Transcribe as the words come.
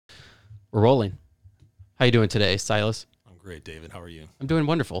We're rolling. How you doing today, Silas? I'm great, David. How are you? I'm doing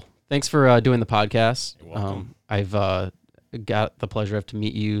wonderful. Thanks for doing the podcast. You're welcome. I've got the pleasure of to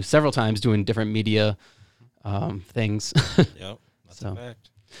meet you several times doing different media things. Yep, that's a fact.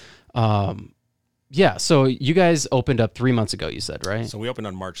 Yeah, so you guys opened up 3 months ago, you said, right? So we opened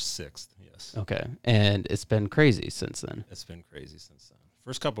on March 6th, yes. Okay, and it's been crazy since then. It's been crazy since then.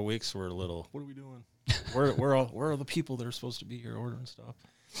 First couple of weeks were a little, what are we doing? where are the people that are supposed to be here ordering stuff?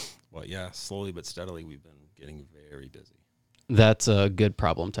 Well, yeah, slowly but steadily we've been getting very busy. That's a good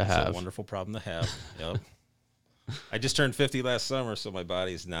problem to have. It's a wonderful problem to have, yep. I just turned 50 last summer, so my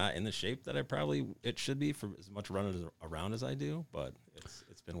body's not in the shape that it should be for as much running around as I do, but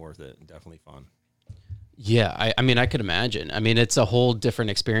it's been worth it and definitely fun. Yeah, I mean, I could imagine. I mean, it's a whole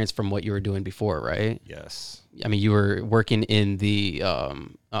different experience from what you were doing before, right? Yes. I mean, you were working in the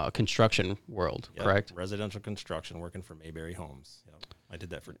construction world, Yep. correct? Residential construction, working for Mayberry Homes. Yep. I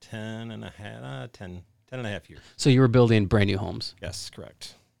did that for 10 and a half years. So you were building brand new homes. Yes,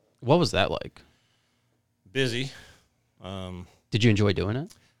 correct. What was that like? Busy. Did you enjoy doing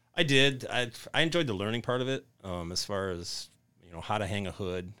it? I did. I enjoyed the learning part of it, as far as how to hang a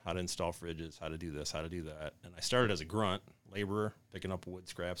hood, how to install fridges, how to do this, how to do that. And I started as a grunt laborer, picking up wood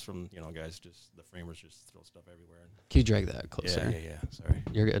scraps from guys. Just the framers just throw stuff everywhere. Can you drag that closer? Yeah. Sorry.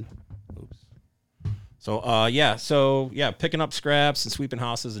 You're good. Oops. So picking up scraps and sweeping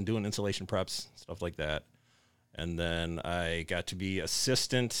houses and doing insulation preps, stuff like that. And then I got to be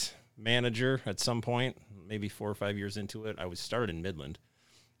assistant manager at some point, maybe 4 or 5 years into it. I was started in Midland,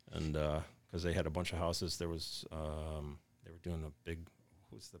 and because they had a bunch of houses, there was they were doing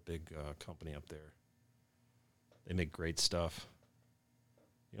who's the big company up there? They make great stuff.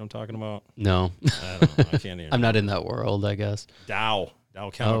 You know what I'm talking about? No. I don't know. I can't even. I'm not in that world, I guess. Dow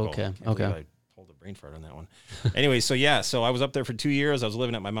Chemical. Oh, okay. I pulled a brain fart on that one. Anyway, so I was up there for 2 years. I was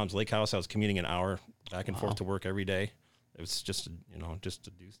living at my mom's lake house. I was commuting an hour back and forth to work every day. It was just to do.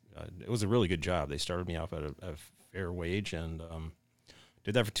 It was a really good job. They started me off at a fair wage, and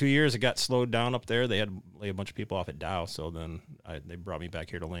did that for 2 years. It got slowed down up there. They had to lay a bunch of people off at Dow, so then they brought me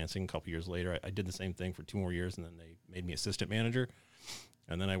back here to Lansing a couple years later. I did the same thing for 2 more years, and then they made me assistant manager,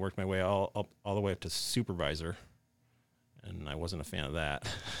 and then I worked my way all the way up to supervisor, and I wasn't a fan of that.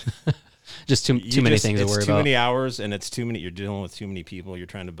 Just too many things to worry It's about. too many hours, and it's too many. You're dealing with too many people. You're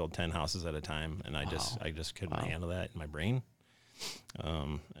trying to build 10 houses at a time, and I just couldn't handle that in my brain.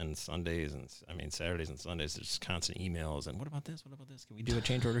 And Saturdays and Sundays, there's constant emails and what about this? What about this? Can we do a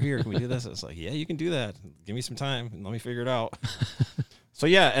change order here? Can we do this? It's like, yeah, you can do that. Give me some time and let me figure it out.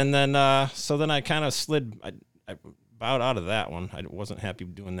 And then I kind of slid. I bowed out of that one. I wasn't happy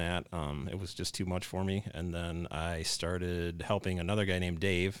doing that. It was just too much for me. And then I started helping another guy named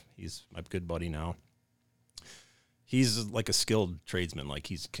Dave. He's my good buddy now. He's like a skilled tradesman. Like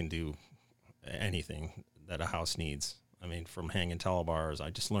he can do anything that a house needs. I mean, from hanging tall bars,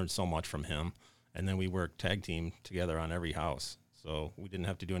 I just learned so much from him. And then we worked tag team together on every house. So we didn't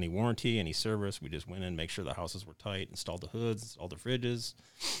have to do any warranty, any service. We just went in, make sure the houses were tight, installed the hoods, installed the fridges,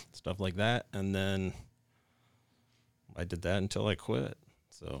 stuff like that. And then I did that until I quit.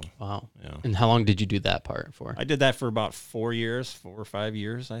 So Wow. Yeah. And how long did you do that part for? I did that for about 4 or 5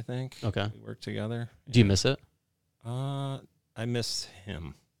 years, I think. Okay. We worked together. Do you miss it? I miss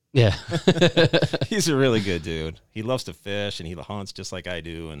him. Yeah. He's a really good dude. He loves to fish and he hunts just like I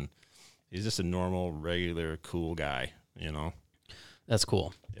do, and he's just a normal, regular, cool guy, That's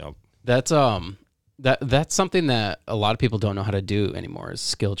cool. Yep. That's something that a lot of people don't know how to do anymore is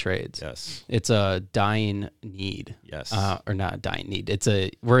skill trades. Yes. It's a dying need. Yes. Or not a dying need.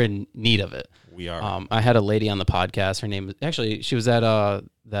 We're in need of it. We are. I had a lady on the podcast. Her name she was at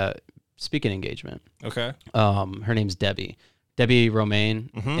that speaking engagement. Okay. Her name's Debbie Romaine,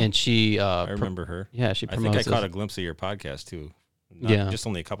 and she. I remember her. Yeah, she promotes. I think I caught a glimpse of your podcast too. Just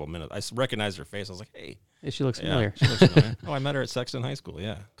only a couple of minutes. I recognized her face. I was like, hey. She looks familiar. She looks familiar. Oh, I met her at Sexton High School.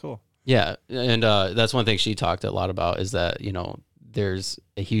 Yeah, cool. Yeah, and that's one thing she talked a lot about is that there's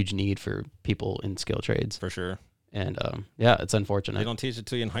a huge need for people in skill trades for sure. And it's unfortunate. They don't teach it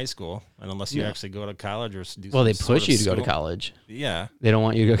to you in high school, and unless you actually go to college or do. Well, they push you to go to college. Yeah, they don't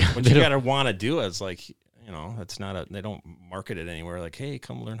want you to go. But you gotta want to do it. It's like it's not they don't market it anywhere. Like, hey,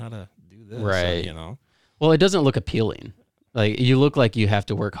 come learn how to do this. Right. Well, it doesn't look appealing. Like you look like you have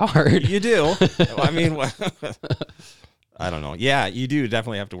to work hard. You do. I mean, I don't know. Yeah, you do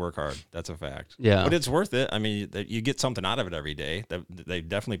definitely have to work hard. That's a fact. Yeah. But it's worth it. I mean, you get something out of it every day. They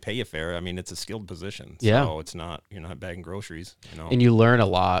definitely pay you fair. I mean, it's a skilled position. Yeah. So it's not, you're not bagging groceries, And you learn a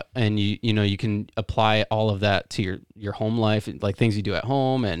lot, and you can apply all of that to your home life, like things you do at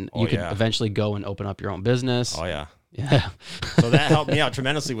home, and you can eventually go and open up your own business. Oh, yeah. Yeah. So that helped me out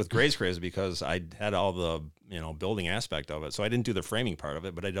tremendously with Craze because I had all the, building aspect of it. So I didn't do the framing part of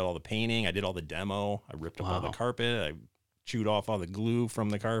it, but I did all the painting. I did all the demo. I ripped up all the carpet. I chewed off all the glue from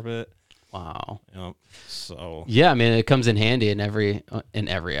the carpet. Wow. Yep. So yeah, I mean, it comes in handy in every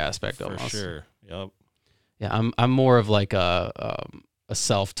aspect for almost. sure. Yep. Yeah, I'm more of like a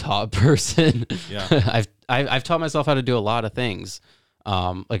self-taught person. Yeah. I've taught myself how to do a lot of things,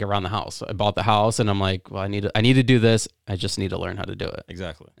 like around the house. I bought the house, and I'm like, well, I need to do this. I just need to learn how to do it.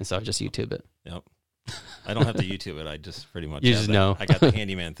 Exactly. And so I just YouTube it. Yep. I don't have to YouTube it. I just pretty much know. I got the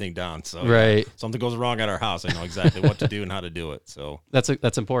handyman thing down. So right. Something goes wrong at our house, I know exactly what to do and how to do it. So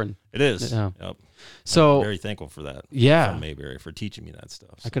that's important. It is. Yeah. Yep. So I'm very thankful for that. Yeah. From Mayberry for teaching me that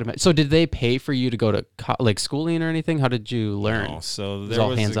stuff. So. I could imagine. So did they pay for you to go to like schooling or anything? How did you learn? No. So there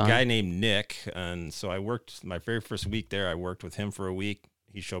was a guy named Nick, and so I worked my very first week there. I worked with him for a week.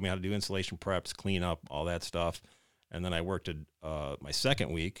 He showed me how to do installation preps, clean up, all that stuff. And then I worked at my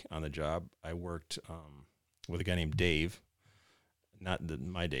second week on the job. I worked with a guy named Dave,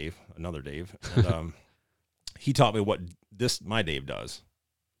 my Dave, another Dave. And he taught me what my Dave does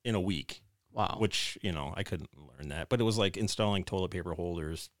in a week. Wow. Which, I couldn't learn that. But it was like installing toilet paper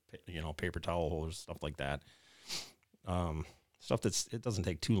holders, paper towel holders, stuff like that. Stuff it doesn't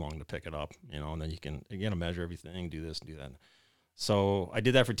take too long to pick it up, and then you got to measure everything, do this and do that. So I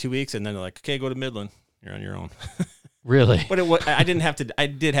did that for 2 weeks, and then they're like, okay, go to Midland. You're on your own. Really? But I did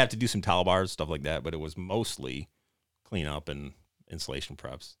have to do some towel bars, stuff like that, but it was mostly clean up and installation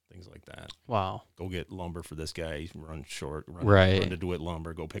preps, things like that. Wow. Go get lumber for this guy, run to DeWitt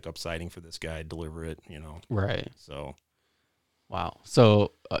lumber, go pick up siding for this guy, deliver it, Right. So. Wow.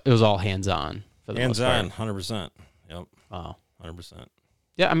 So it was all hands-on for the most part. Hands-on, 100%. Yep. Wow. 100%.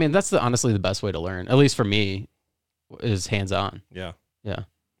 Yeah, I mean, that's honestly the best way to learn, at least for me, is hands-on. Yeah. Yeah.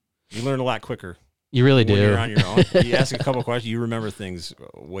 You learn a lot quicker. You really do. When you're on your own. You ask a couple questions, you remember things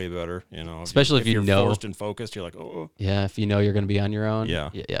way better, Especially if you're forced and focused, you're like, oh. Yeah, if you know you're going to be on your own. Yeah.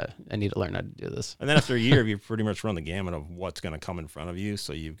 Yeah, I need to learn how to do this. And then after a year, you pretty much run the gamut of what's going to come in front of you,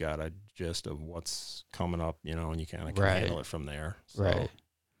 so you've got a gist of what's coming up, and you kind of can handle it from there. So. Right.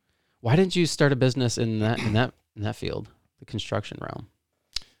 Why didn't you start a business in that field, the construction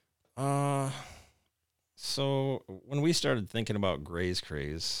realm? So when we started thinking about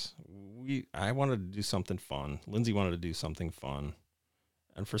Craze, I wanted to do something fun. Lindsay wanted to do something fun.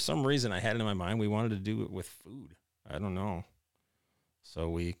 And for some reason I had it in my mind we wanted to do it with food. I don't know. So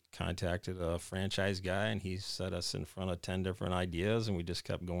we contacted a franchise guy, and he set us in front of 10 different ideas, and we just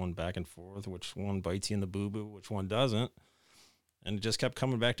kept going back and forth, which one bites you in the boo-boo, which one doesn't. And it just kept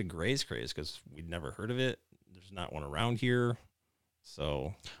coming back to Craze because we'd never heard of it. There's not one around here.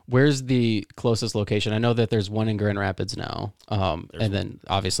 So where's the closest location? I know that there's one in Grand Rapids now, and then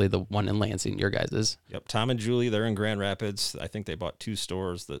obviously the one in Lansing, your guys's. Yep, Tom and Julie, they're in Grand Rapids. I think they bought 2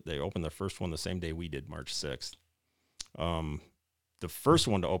 stores. That they opened the first one the same day we did, March 6th. The first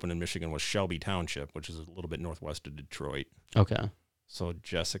one to open in Michigan was Shelby Township, which is a little bit northwest of Detroit. Okay. So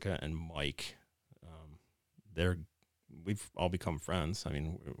Jessica and Mike, we've all become friends. I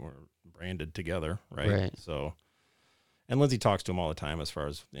mean, we're branded together, right? So. And Lindsay talks to them all the time as far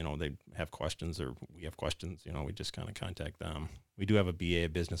as, they have questions or we have questions, we just kind of contact them. We do have a BA, a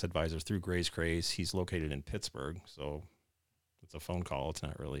business advisor through Craze. He's located in Pittsburgh. So it's a phone call. It's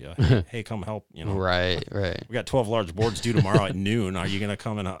not really a, hey, come help, Right. We got 12 large boards due tomorrow at noon. Are you going to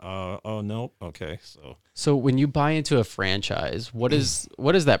come and, oh, no. Okay. So when you buy into a franchise, what is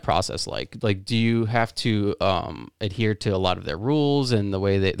that process like? Like, do you have to adhere to a lot of their rules and the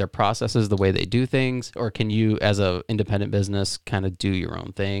way their processes, the way they do things, or can you, as a independent business, kind of do your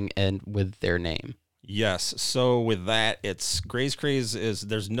own thing and with their name? Yes. So with that, it's Craze is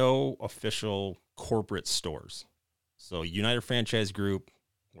there's no official corporate stores. So United Franchise Group,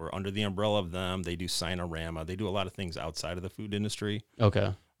 we're under the umbrella of them. They do Sinorama. They do a lot of things outside of the food industry.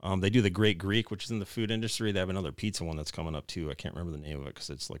 Okay. They do the Great Greek, which is in the food industry. They have another pizza one that's coming up too. I can't remember the name of it because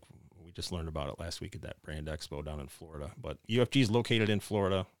it's like we just learned about it last week at that brand expo down in Florida. But UFG is located in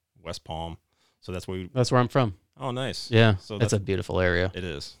Florida, West Palm. So that's where I'm from. Oh, nice. Yeah. So that's a beautiful area. It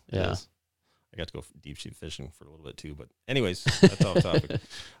is. Yeah. It is. I got to go deep sea fishing for a little bit too. But anyways, that's off topic.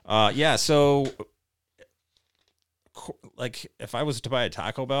 Yeah. So like if I was to buy a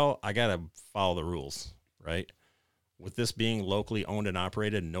Taco Bell, I got to follow the rules, right? With this being locally owned and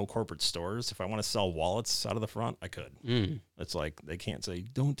operated, no corporate stores, if I want to sell wallets out of the front, I could. It's like they can't say,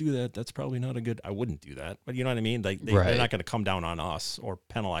 don't do that. That's probably not a good, I wouldn't do that. But you know what I mean? They're not going to come down on us or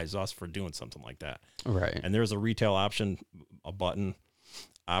penalize us for doing something like that. Right. And there's a retail option, a button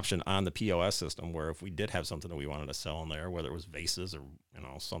option on the POS system where if we did have something that we wanted to sell in there, whether it was vases or,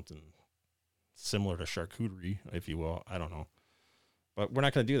 something similar to charcuterie, if you will. I don't know. But we're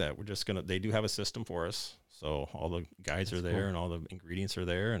not going to do that. We're just going to, they do have a system for us. So all the guides are there and all the ingredients are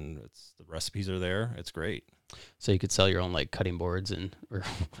there and the recipes are there. It's great. So you could sell your own like cutting boards or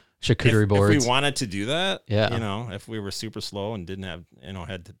charcuterie boards. If we wanted to do that, yeah. If we were super slow and didn't have,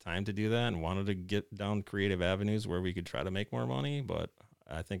 had the time to do that and wanted to get down creative avenues where we could try to make more money. But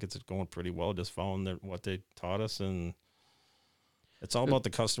I think it's going pretty well just following what they taught us. And it's all about the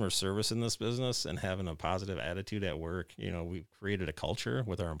customer service in this business and having a positive attitude at work. We've created a culture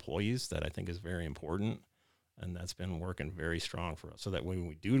with our employees that I think is very important. And that's been working very strong for us. So that when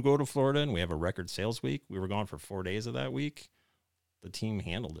we do go to Florida and we have a record sales week, we were gone for 4 days of that week. The team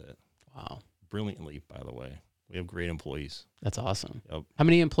handled it. Wow. Brilliantly, by the way. We have great employees. That's awesome. Yep. How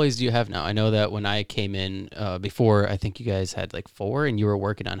many employees do you have now? I know that when I came in before, I think you guys had like 4 and you were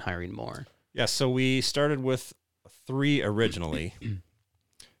working on hiring more. Yeah, so we started with 3 originally.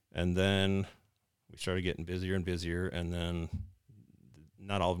 And then we started getting busier and busier. And then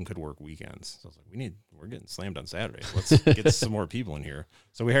not all of them could work weekends. So I was like, we're getting slammed on Saturdays. Let's get some more people in here.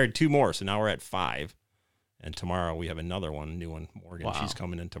 So we hired 2 more. So now we're at 5. And tomorrow we have another new one, Morgan. Wow. She's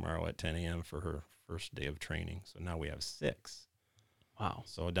coming in tomorrow at 10 a.m. for her first day of training. So now we have 6. Wow.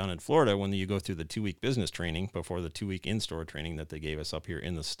 So down in Florida, when you go through the 2-week business training before the 2-week in-store training that they gave us up here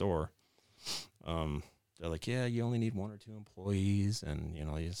in the store, they're like, yeah, you only need 1 or 2 employees. And,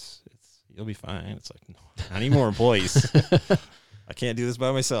 you'll be fine. It's like, no, I need more employees. I can't do this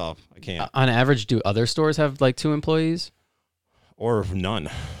by myself. I can't. On average, do other stores have like 2 employees? Or none.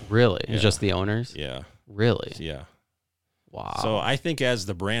 Really? Yeah. It's just the owners? Yeah. Really? Yeah. Wow. So I think as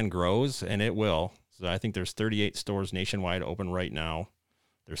the brand grows, and it will, so I think there's 38 stores nationwide open right now.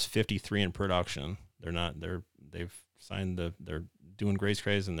 There's 53 in production. They've signed they're doing Graze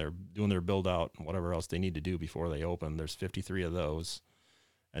Craze and they're doing their build out and whatever else they need to do before they open. There's 53 of those.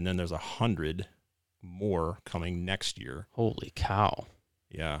 And then there's 100 more coming next year. Holy cow.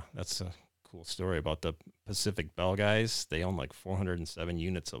 Yeah, that's a cool story about the Pacific Bell guys. They own like 407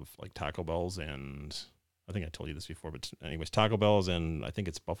 units of like Taco Bells, and I think I told you this before, but anyways, Taco Bells, and I think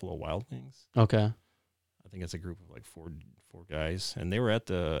it's Buffalo Wild Wings. Okay. I think it's a group of like four guys, and they were at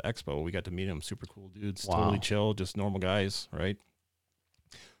the expo. We got to meet them. Super cool dudes, Wow. Totally chill, just normal guys, right?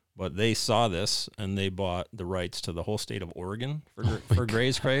 But they saw this, and they bought the rights to the whole state of Oregon for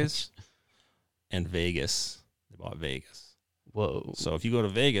Graze Craze. And Vegas. They bought Vegas. Whoa. So if you go to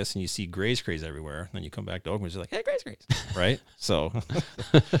Vegas and you see Graze Craze everywhere, then you come back to Oakland, you're like, hey, Graze Craze, right? So,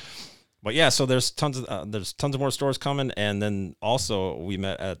 but yeah, so there's tons of more stores coming. And then also we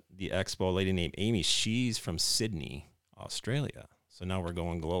met at the expo, a lady named Amy. She's from Sydney, Australia. So now we're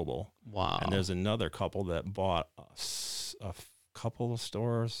going global. Wow. And there's another couple that bought a couple of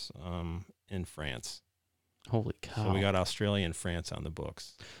stores in France. Holy cow. So we got Australia and France on the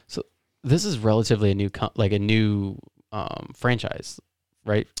books. So this is relatively a new franchise,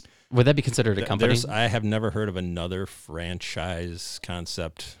 right? Would that be considered a company? I have never heard of another franchise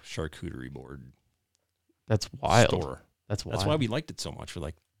concept charcuterie board. That's wild. Store. That's wild. That's why we liked it so much. We're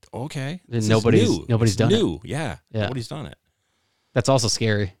like, okay, nobody's done it. Yeah, nobody's done it. That's also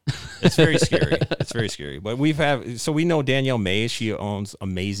scary. It's very scary. It's very scary. But we know Danielle Mays. She owns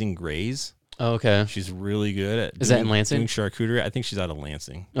Amazing Graze. Oh, okay. She's really good at that in Lansing? doing charcuterie. I think she's out of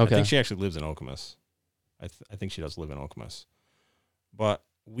Lansing. Okay. I think she actually lives in Okemos. I think she does live in Okemos. But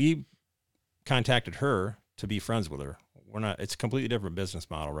we contacted her to be friends with her. It's a completely different business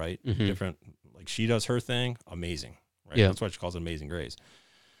model, right? Mm-hmm. Different, like she does her thing, amazing, right? Yeah. That's why she calls it Amazing Graze.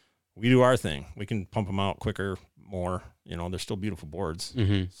 We do our thing. We can pump them out quicker, more, they're still beautiful boards.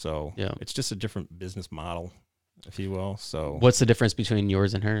 Mm-hmm. So yeah. It's just a different business model, if you will. So what's the difference between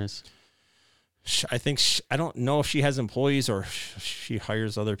yours and hers? I think I don't know if she has employees or she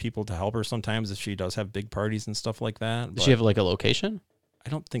hires other people to help her sometimes if she does have big parties and stuff like that. Does she have like a location? I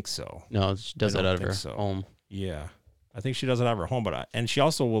don't think so. No, she does it out of her home. Yeah. I think she does it out of her home, and she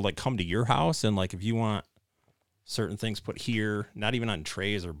also will like come to your house and like if you want certain things put here, not even on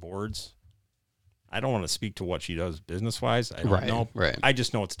trays or boards. I don't want to speak to what she does business wise. I don't know. Right. I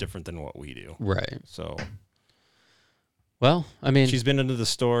just know it's different than what we do. Right. So well, I mean, she's been into the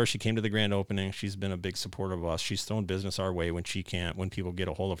store. She came to the grand opening. She's been a big supporter of us. She's thrown business our way when people get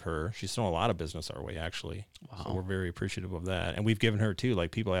a hold of her. She's thrown a lot of business our way, actually. Wow. So we're very appreciative of that. And we've given her, too. Like,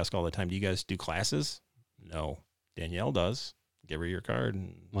 people ask all the time, do you guys do classes? No. Danielle does. Give her your card.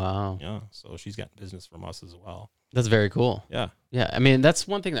 And, wow. Yeah. So she's got business from us as well. That's very cool. Yeah. Yeah. I mean, that's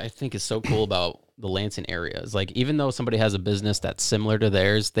one thing that I think is so cool about the Lansing area is like, even though somebody has a business that's similar to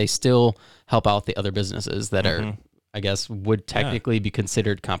theirs, they still help out the other businesses that are, I guess, would technically be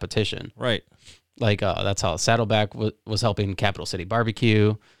considered competition. Right. Like that's how Saddleback was helping Capital City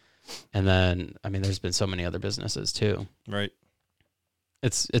Barbecue. And then, I mean, there's been so many other businesses too. Right.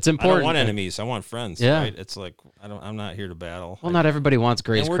 It's I important. don't want enemies. I want friends. Yeah. Right? It's like I'm not here to battle. Well, not everybody wants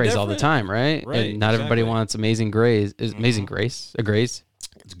Graze Craze all the time, right? Right, And not everybody exactly. wants Amazing Graze. Is Amazing Grace a Graze?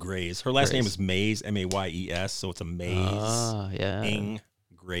 It's Graze. Her last name Graze. is Maze, Mayes. So it's Yeah.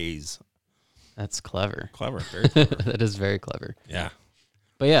 Graze. That's clever. Clever. Very clever. That is very clever. Yeah.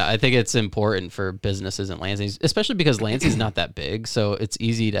 But yeah, I think it's important for businesses in Lansing, especially because Lansing's not that big, so it's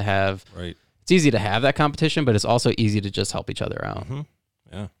easy to have. Right. It's easy to have that competition, but it's also easy to just help each other out. Mm-hmm.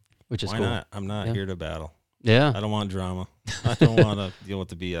 Yeah. Which is Why cool. not? I'm not here to battle. Yeah. I don't want drama. I don't want to deal with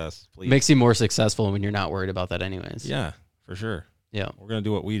the BS. Please. Makes you more successful when you're not worried about that anyways. Yeah, for sure. Yeah. We're going to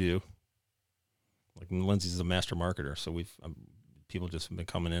do what we do. Like Lindsay's a master marketer, so people just been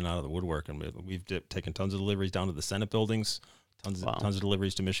coming in out of the woodwork, and we've taken tons of deliveries down to the Senate buildings, tons of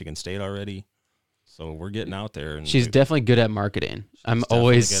deliveries to Michigan State already. So we're getting out there. And She's definitely good at marketing. I'm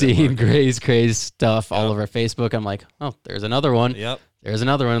always seeing Graze Craze stuff all over Facebook. I'm like, oh, there's another one. Yep. There's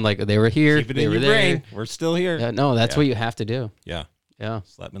another one. Like they were here. Keep it they in were your there. brain. We're still here. Yeah, no, that's what you have to do. Yeah. Yeah.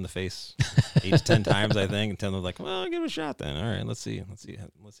 Slap them in the face 8 to 10 times, I think, until they're like, well, I'll give it a shot then. All right, let's see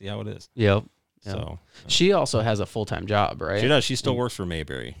how it is. Yep. So she also has a full-time job, right? she does. She still works for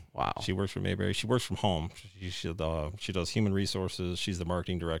Mayberry. Wow. She works for Mayberry. She works from home. She does human resources. She's the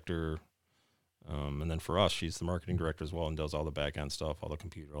marketing director. And then for us, she's the marketing director as well and does all the back end stuff, all the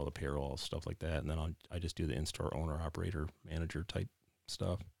computer, all the payroll, stuff like that. And then I just do the in-store owner, operator, manager type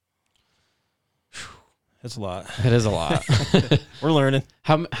stuff. It's a lot. It is a lot. We're learning.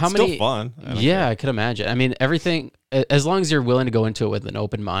 How Still many? fun. Yeah, I could imagine. I mean, everything. As long as you're willing to go into it with an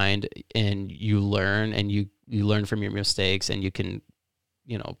open mind and you learn and you learn from your mistakes and you can,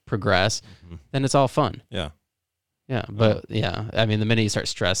 progress, then it's all fun. Yeah. Yeah, but I mean, the minute you start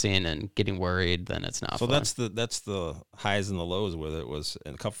stressing and getting worried, then it's not. So fun. that's the highs and the lows with it. Was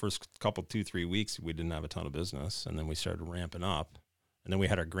in the first couple 2-3 weeks we didn't have a ton of business, and then we started ramping up. And then we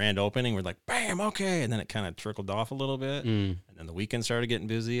had our grand opening. We're like, bam, okay. And then it kind of trickled off a little bit. And then the weekend started getting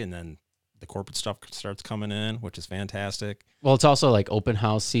busy. And then the corporate stuff starts coming in, which is fantastic. Well, it's also like open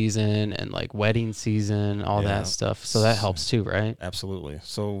house season and like wedding season, all that stuff. So that helps too, right? Absolutely.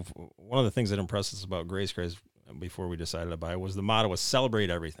 So one of the things that impressed us about Graze Craze before we decided to buy was the motto was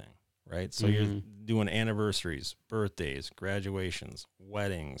celebrate everything, right? So you're doing anniversaries, birthdays, graduations,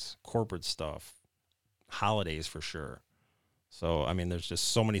 weddings, corporate stuff, holidays for sure. So, I mean, there's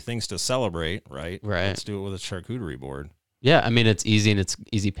just so many things to celebrate, right? Right. Let's do it with a charcuterie board. Yeah, I mean, it's easy and it's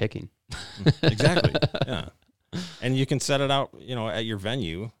easy picking. Exactly. Yeah. And you can set it out, at your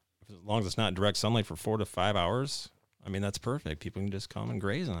venue, as long as it's not direct sunlight for 4 to 5 hours. I mean, that's perfect. People can just come and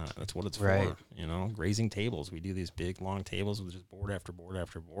graze on it. That's what it's for, grazing tables. We do these big, long tables with just board after board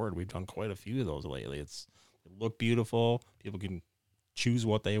after board. We've done quite a few of those lately. They look beautiful. People can choose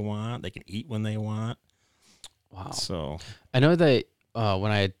what they want. They can eat when they want. Wow. So I know that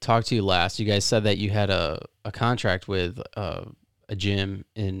when I talked to you last, you guys said that you had a contract with a gym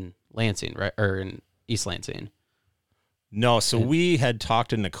in Lansing, right? Or in East Lansing. No, so we had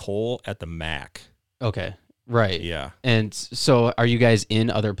talked to Nicole at the MAC. Okay. Right. Yeah. And so are you guys in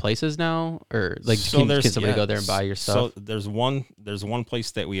other places now? Or like can somebody go there and buy your stuff? So there's one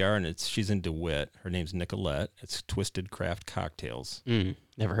place that we are, and she's in DeWitt. Her name's Nicolette. It's Twisted Craft Cocktails.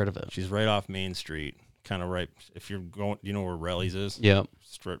 Never heard of it. She's right off Main Street. Kind of right. If you're going, you know where Relly's is? Yep.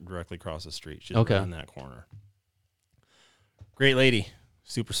 Directly across the street. She's right in that corner. Great lady.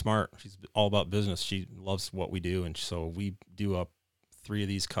 Super smart. She's all about business. She loves what we do. And so we do up 3 of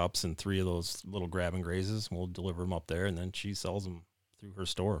these cups and 3 of those little grab and grazes. And we'll deliver them up there. And then she sells them through her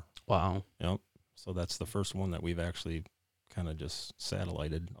store. Wow. Yep. So that's the first one that we've actually kind of just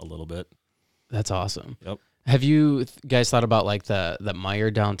satellited a little bit. That's awesome. Yep. Have you guys thought about like the Meyer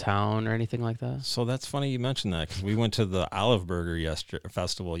downtown or anything like that? So that's funny you mentioned that because we went to the Olive Burger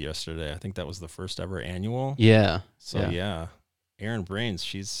festival yesterday. I think that was the first ever annual. Yeah. So yeah. Erin Brains,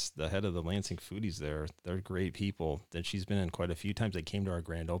 she's the head of the Lansing Foodies there. They're great people. Then she's been in quite a few times. They came to our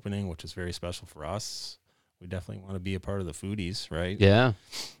grand opening, which is very special for us. We definitely want to be a part of the Foodies, right? Yeah.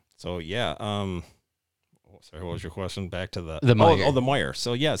 So yeah. Sorry, what was your question? Back to the Meyer. Oh, the Meyer.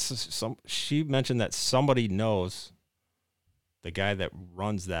 So yes, she mentioned that somebody knows the guy that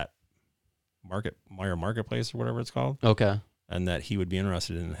runs that Meyer Marketplace or whatever it's called. Okay. And that he would be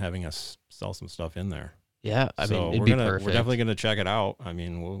interested in having us sell some stuff in there. Yeah, I mean, it'd we're be perfect. We're definitely gonna check it out. I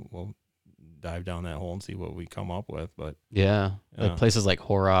mean, we'll dive down that hole and see what we come up with. But like places like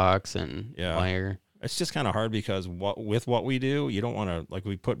Horrocks and Meyer. It's just kind of hard because with what we do, you don't want to, like,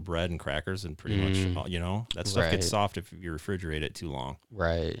 we put bread and crackers and pretty much, that stuff gets soft if you refrigerate it too long.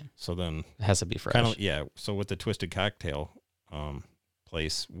 Right. So then it has to be fresh. So with the Twisted Cocktail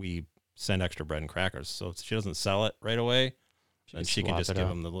place, we send extra bread and crackers. So if she doesn't sell it right away, then she can just give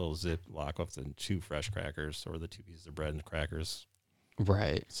them the little zip lock with the 2 fresh crackers or the 2 pieces of bread and crackers.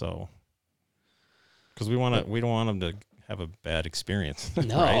 Right. So, because we don't want them to have a bad experience.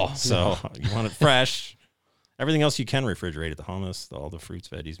 No. Right? So you want it fresh. Everything else you can refrigerate it, the hummus, all the fruits,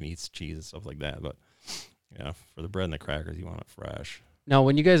 veggies, meats, cheese, and stuff like that. But yeah, for the bread and the crackers, you want it fresh. Now,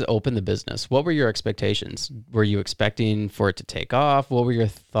 when you guys opened the business, what were your expectations? Were you expecting for it to take off? What were your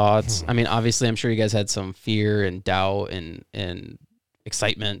thoughts? I mean, obviously, I'm sure you guys had some fear and doubt and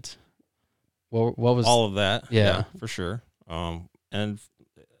excitement. What was all of that? Yeah, for sure. And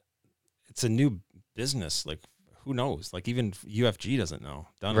it's a new business. Like, who knows? Like, even UFG doesn't know.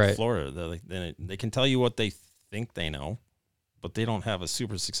 Down in Florida, they can tell you what they think they know, but they don't have a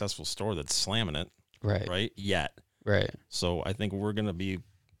super successful store that's slamming it. Right. Yet. Right. So I think we're going to be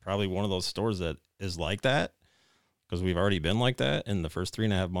probably one of those stores that is like that, because we've already been like that in the first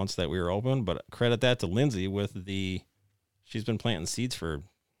 3.5 months that we were open. But credit that to Lindsay she's been planting seeds for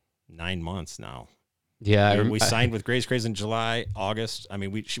 9 months now. Yeah. We signed with Graze in July, August. I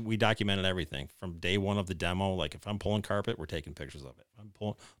mean, we documented everything from day one of the demo. Like, if I'm pulling carpet, we're taking pictures of it. If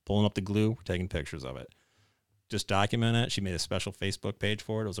I'm pulling up the glue, we're taking pictures of it. Just document it. She made a special Facebook page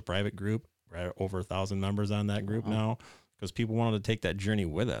for it. It was a private group. We're over 1,000 members on that group now, because people wanted to take that journey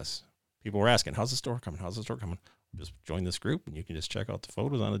with us. People were asking, how's the store coming? Just join this group, and you can just check out the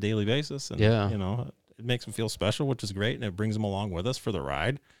photos on a daily basis. And, it makes them feel special, which is great, and it brings them along with us for the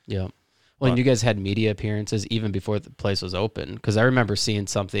ride. Yeah. Well, and you guys had media appearances even before the place was open, because I remember seeing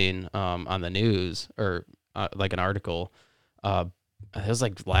something on the news or like an article. It was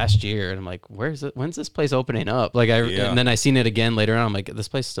like last year, and I'm like, where's it? When's this place opening up? And then I seen it again later on. I'm like, this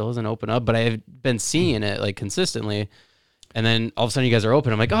place still isn't open up, but I've been seeing it like consistently. And then all of a sudden you guys are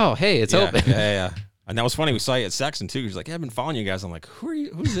open. I'm like, oh, hey, it's open. Yeah. And that was funny. We saw you at Sexton too. He's like, yeah, I've been following you guys. I'm like, who are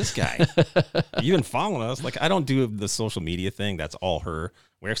you? Who's this guy? You've been following us. Like, I don't do the social media thing. That's all her.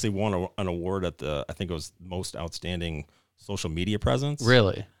 We actually won an award at I think it was most outstanding social media presence.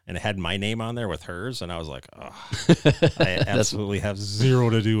 Really? And it had my name on there with hers. And I was like, oh, I absolutely have zero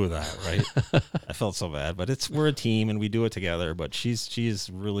to do with that. Right. I felt so bad, but we're a team and we do it together. But she's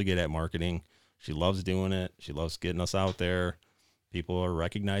really good at marketing. She loves doing it. She loves getting us out there. People are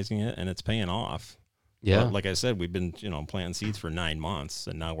recognizing it, and it's paying off. Yeah. But like I said, we've been, planting seeds for 9 months,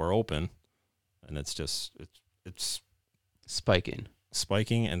 and now we're open, and it's spiking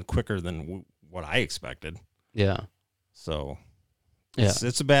and quicker than what I expected. Yeah. So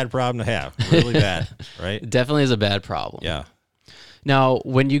it's a bad problem to have, really bad, right? It definitely is a bad problem. Yeah. Now,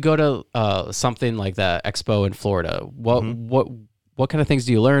 when you go to something like that expo in Florida, what kind of things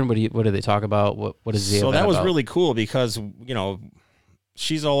do you learn? What do they talk about? What is the event that was about? really cool, because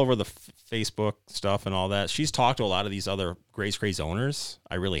she's all over the Facebook stuff and all that. She's talked to a lot of these other Craze owners.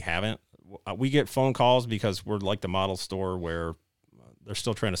 I really haven't. We get phone calls because we're like the model store where they're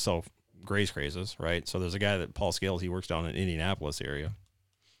still trying to sell Crazes, right? So there's a guy that Paul Scales, he works down in Indianapolis area.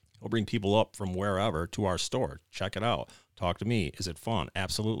 He'll bring people up from wherever to our store. Check it out. Talk to me. Is it fun?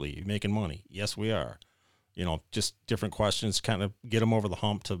 Absolutely. You making money? Yes, we are. Just different questions, kind of get them over the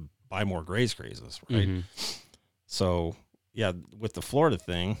hump to buy more Crazes, right? Mm-hmm. So, yeah, with the Florida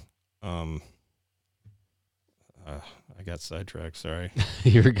thing, I got sidetracked. Sorry.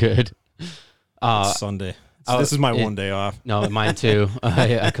 You're good. It's Sunday. This is my one day off. No, mine too.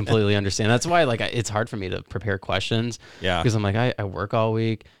 I completely understand. That's why it's hard for me to prepare questions. Yeah. Because I'm like, I work all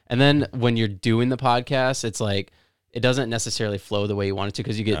week. And then when you're doing the podcast, it's like, it doesn't necessarily flow the way you want it to,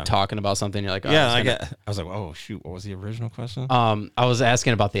 because you get talking about something. You're like, I was like, oh shoot, what was the original question? I was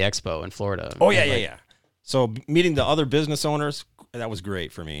asking about the expo in Florida. Oh yeah. So meeting the other business owners, that was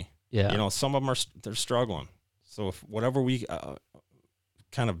great for me. Yeah. Some of them they're struggling. So if whatever we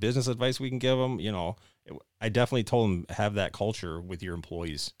kind of business advice we can give them, I definitely told them, have that culture with your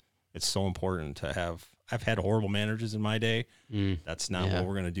employees. It's so important to have. I've had horrible managers in my day. That's not what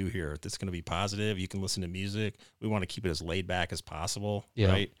we're going to do here. It's going to be positive. You can listen to music. We want to keep it as laid back as possible,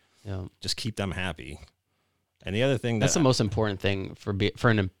 right? Yeah. Just keep them happy. And the other thing that's the most important thing for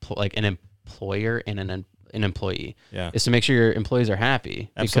an employer and an employee. Is to make sure your employees are happy.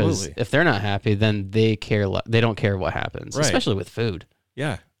 Because if they're not happy, then they don't care what happens, especially with food.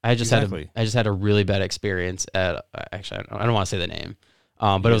 Yeah. I just had a really bad experience at actually I don't want to say the name.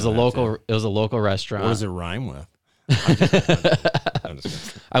 But it was a local restaurant. What does it rhyme with?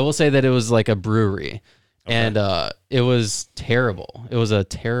 I will say that it was like a brewery, and it was terrible. It was a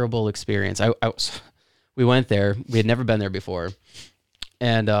terrible experience. We went there. We had never been there before,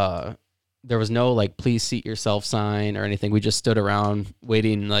 and there was no like "please seat yourself" sign or anything. We just stood around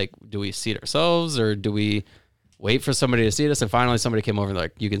waiting. Like, do we seat ourselves or do we wait for somebody to seat us. And finally somebody came over and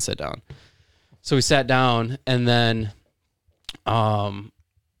like, you can sit down. So we sat down, and then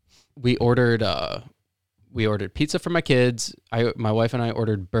we ordered pizza for my kids. My wife and I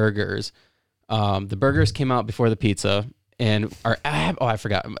ordered burgers. The burgers came out before the pizza, and I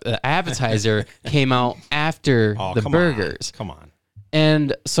forgot. The appetizer came out after the burgers. Come on.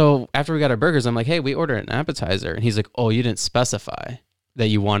 And so after we got our burgers, I'm like, hey, we ordered an appetizer. And he's like, oh, you didn't specify that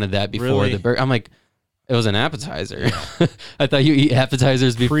you wanted that before the burger. I'm like, it was an appetizer. Yeah. I thought you eat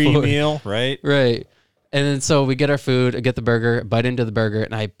appetizers before. Pre-meal, right? Right. And then so we get our food, I get the burger, bite into the burger,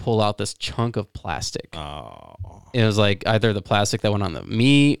 and I pull out this chunk of plastic. Oh. It was like either the plastic that went on the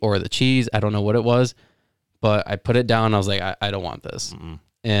meat or the cheese. I don't know what it was. But I put it down. I was like, I don't want this. Mm-mm.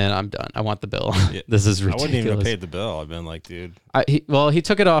 And I'm done. I want the bill. Yeah. This is ridiculous. I wouldn't even have paid the bill. I've been like, dude. He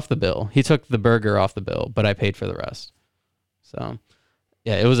took it off the bill. He took the burger off the bill, but I paid for the rest. So,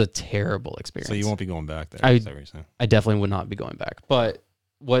 yeah, it was a terrible experience. So you won't be going back there. I definitely would not be going back. But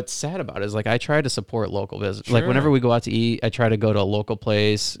what's sad about it is, like, I try to support local business. Sure. Like, whenever we go out to eat, I try to go to a local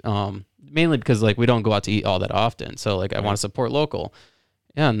place, mainly because, like, we don't go out to eat all that often. So, like, I want to support local.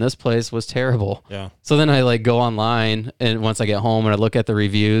 Yeah, and this place was terrible. Yeah. So then I like go online, and once I get home and I look at the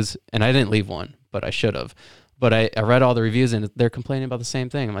reviews, and I didn't leave one, but I should have. But I read all the reviews, and they're complaining about the same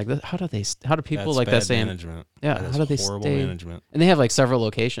thing. I'm like, how do people like that say? Management. Yeah, how do they horrible stay? Management. And they have like several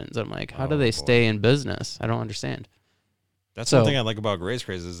locations. I'm like, how do they stay in business? I don't understand. That's one thing I like about Craze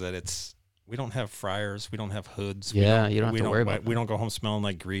is that we don't have fryers, we don't have hoods. You don't have to worry about it. We don't go home smelling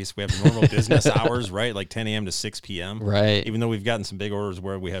like grease. We have normal business hours, right? Like 10 a.m. to 6 p.m. Right. Even though we've gotten some big orders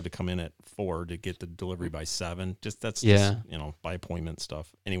where we have to come in at 4 to get the delivery by 7. Just by appointment stuff.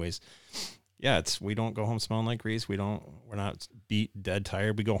 Anyways, yeah, we don't go home smelling like grease. We're not beat, dead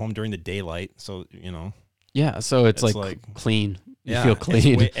tired. We go home during the daylight. So, Yeah, so it's like clean. You feel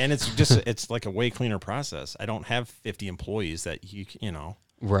clean. It's like a way cleaner process. I don't have 50 employees that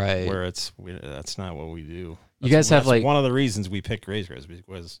right. Where that's not what we do. You guys have like one of the reasons we picked Graze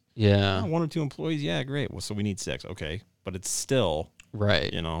was 1 or 2 employees. Yeah, great. Well, so we need 6. Okay, but it's still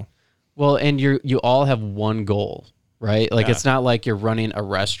right. Well, and you all have one goal, right? Like it's not like you're running a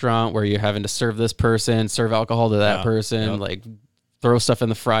restaurant where you're having to serve this person, serve alcohol to that person, like throw stuff in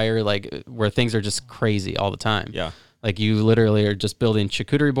the fryer, like where things are just crazy all the time. Yeah. Like you literally are just building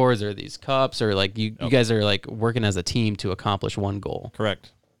charcuterie boards or these cups, or like you guys are like working as a team to accomplish one goal.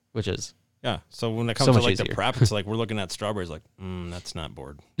 Correct. Which is So when it comes to like the prep, it's like we're looking at strawberries like, that's not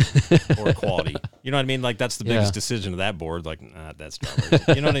board or quality. You know what I mean? Like that's the biggest decision of that board. Like, that's strawberries.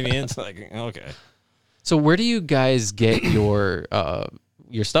 You know what I mean? It's like, okay. So where do you guys get your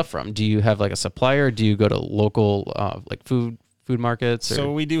stuff from? Do you have like a supplier? Do you go to local like food markets? Or?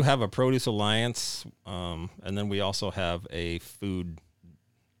 So we do have a produce alliance, and then we also have a food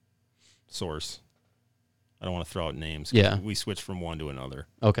source. I don't want to throw out names. Yeah. We switched from one to another.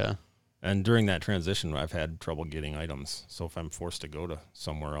 Okay. And during that transition, I've had trouble getting items. So if I'm forced to go to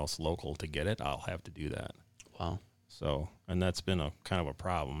somewhere else local to get it, I'll have to do that. Wow. So, and that's been a kind of a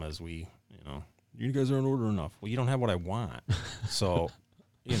problem as we, you guys aren't ordering enough. Well, you don't have what I want. So,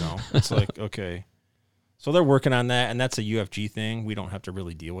 it's like, okay. So they're working on that, and that's a UFG thing. We don't have to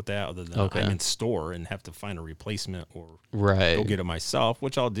really deal with that other than I'm in store and have to find a replacement or go get it myself,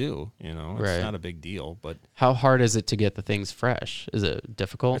 which I'll do. It's not a big deal. But how hard is it to get the things fresh? Is it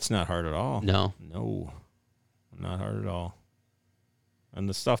difficult? It's not hard at all. No, not hard at all. And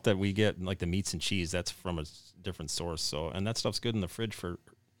the stuff that we get, like the meats and cheese, that's from a different source. So, and that stuff's good in the fridge for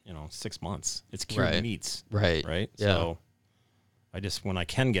 6 months. It's cured meats, right? Yeah. So when I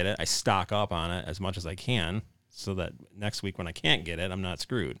can get it, I stock up on it as much as I can so that next week when I can't get it, I'm not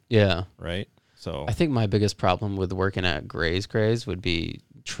screwed. Yeah. Right? So I think my biggest problem with working at Craze would be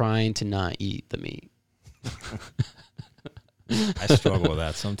trying to not eat the meat. I struggle with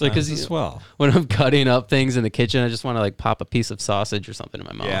that sometimes as well. When I'm cutting up things in the kitchen, I just want to like pop a piece of sausage or something in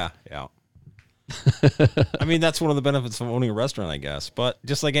my mouth. Yeah. I mean, that's one of the benefits of owning a restaurant, I guess. But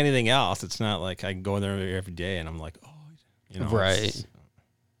just like anything else, it's not like I can go in there every day and I'm like, right. It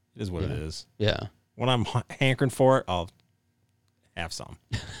is what it is. Yeah. When I'm hankering for it, I'll have some,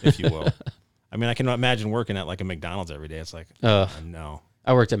 if you will. I mean, I can imagine working at like a McDonald's every day. It's like, no.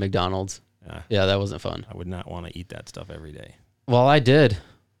 I worked at McDonald's. Yeah, that wasn't fun. I would not want to eat that stuff every day. Well, I did,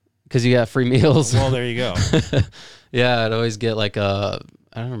 because you got free meals. Well, there you go. Yeah, I'd always get like I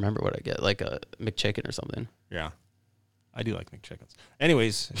don't remember what I get, like a McChicken or something. Yeah. I do like McChickens.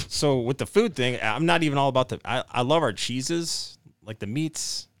 Anyways, so with the food thing, I'm not even all about I love our cheeses, like the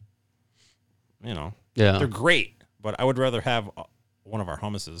meats, Yeah. They're great, but I would rather have one of our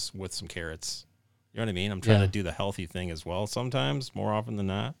hummuses with some carrots. You know what I mean? I'm trying to do the healthy thing as well sometimes, more often than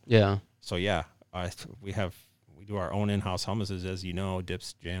not. Yeah. So yeah, we have we do our own in-house hummuses, as you know,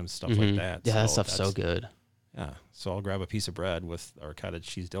 dips, jams, stuff like that. Yeah, that stuff's so good. Yeah, so I'll grab a piece of bread with our cottage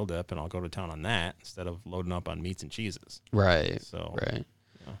cheese dill dip, and I'll go to town on that instead of loading up on meats and cheeses. Right. So right.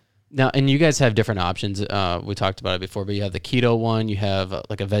 Now, and you guys have different options. We talked about it before, but you have the keto one, you have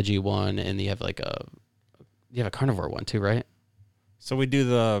like a veggie one, and you have a carnivore one too, right? So we do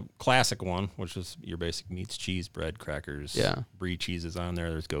the classic one, which is your basic meats, cheese, bread, crackers. Yeah. Brie cheese is on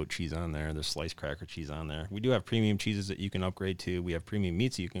there. There's goat cheese on there. There's sliced cracker cheese on there. We do have premium cheeses that you can upgrade to. We have premium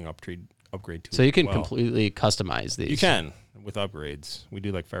meats that you can upgrade to. So you can completely customize these. You can with upgrades. We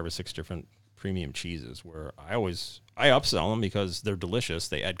do like 5 or 6 different premium cheeses where I upsell them because they're delicious.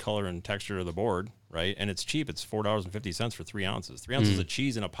 They add color and texture to the board, right? And it's cheap. It's $4.50 for 3 ounces. 3 ounces of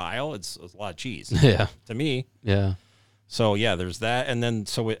cheese in a pile. It's a lot of cheese. Yeah. To me. Yeah. So yeah, there's that. And then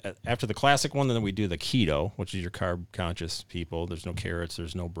after the classic one, then we do the keto, which is your carb conscious people. There's no carrots,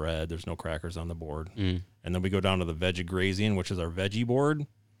 there's no bread, there's no crackers on the board. And then we go down to the veggie grazing, which is our veggie board.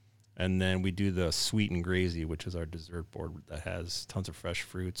 And then we do the sweet and grazy, which is our dessert board that has tons of fresh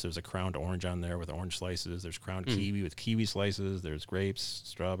fruits. There's a crowned orange on there with orange slices. There's crowned kiwi with kiwi slices. There's grapes,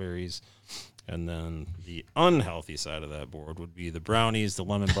 strawberries. And then the unhealthy side of that board would be the brownies, the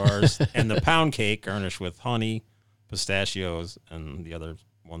lemon bars, and the pound cake garnished with honey, pistachios, and the other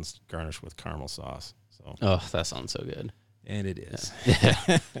ones garnished with caramel sauce. So, oh, that sounds so good. And it is.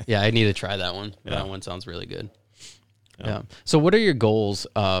 Yeah, I need to try that one. Yeah. That one sounds really good. Yeah. So what are your goals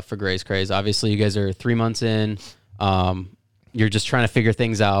for Graze Craze? Obviously, you guys are 3 months in. You're just trying to figure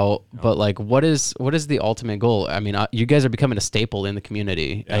things out. But like, what is the ultimate goal? I mean, you guys are becoming a staple in the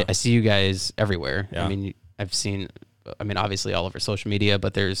community. I see you guys everywhere. Yeah. I mean, obviously all over social media,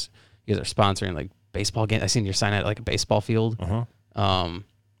 but you guys are sponsoring like baseball games. I seen your sign at like a baseball field.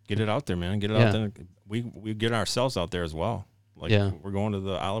 Get it out there, man. Get it out there. We get ourselves out there as well. Like we're going to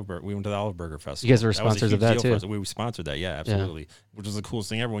the we went to the Olive Burger Festival. You guys were sponsors of that too. We sponsored that, yeah, absolutely. Which was the coolest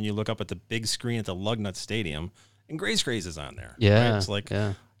thing ever when you look up at the big screen at the Lugnut Stadium and Craze is on there. Yeah. Right? It's like,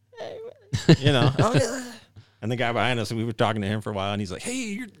 hey, you know, and the guy behind us, we were talking to him for a while, and he's like, hey,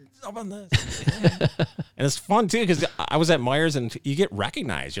 you're up on this. And it's fun too, because I was at Myers and you get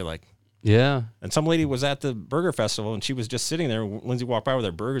recognized. You're like, yeah. And some lady was at the Burger Festival and she was just sitting there. Lindsay walked by with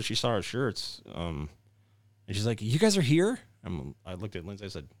her burgers. She saw our shirts. And she's like, you guys are here? I looked at Lindsay. I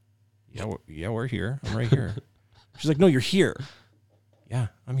said, yeah, we're here. I'm right here. She's like, no, you're here. Yeah,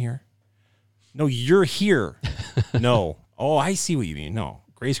 I'm here. No, you're here. No. Oh, I see what you mean. No,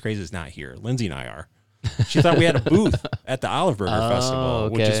 Craze is not here. Lindsay and I are. She thought we had a booth at the Olive Burger Festival,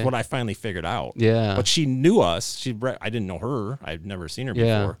 which is what I finally figured out. Yeah. But she knew us. I didn't know her. I'd never seen her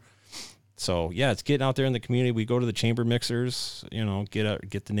before. So yeah, it's getting out there in the community. We go to the chamber mixers, you know,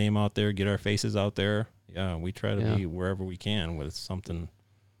 get the name out there, get our faces out there. Yeah, we try to be wherever we can with something.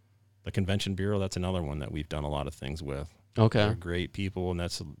 The Convention Bureau, that's another one that we've done a lot of things with. Okay. They're great people, and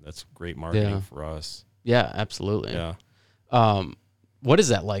that's great marketing for us. Yeah, absolutely. Yeah. What is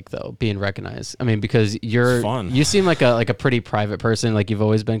that like though, being recognized? I mean, because it's fun. You seem like a pretty private person. Like you've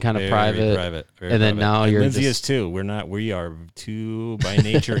always been kind of private. Very then now you're Lindsay is too. We are two by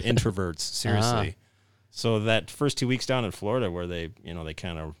nature introverts. Seriously. So that first 2 weeks down in Florida, where they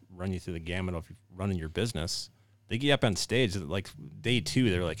kind of run you through the gamut of running your business, they get up on stage like day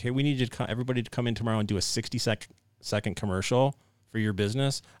 2. They're like, "Hey, we need you everybody to come in tomorrow and do a 60-second commercial for your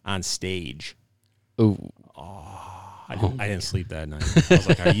business on stage." Ooh. I didn't sleep that night. I was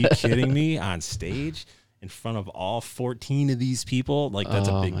like, "Are you kidding me? On stage in front of all 14 of these people? Like that's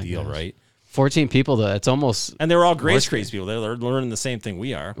a big deal, right?" 14 people though. It's almost, and they're all Graze people. They're learning the same thing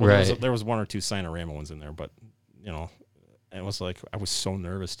we are. Well, right. There was 1 or 2 Sinorama ones in there, but it was like I was so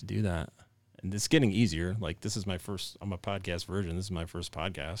nervous to do that. And it's getting easier. Like I'm a podcast version. This is my first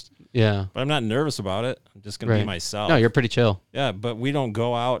podcast. Yeah. But I'm not nervous about it. I'm just going to be myself. No, you're pretty chill. Yeah, but we don't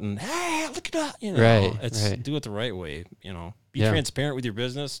go out and, hey, look at that. Do it the right way. Be transparent with your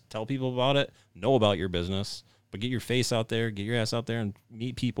business. Tell people about it. Know about your business. But get your face out there. Get your ass out there and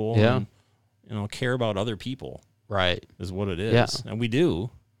meet people. Yeah. And, care about other people. Right. Is what it is. Yeah. And we do.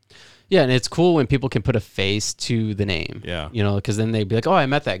 Yeah, and it's cool when people can put a face to the name. Yeah. Because then they'd be like, oh, I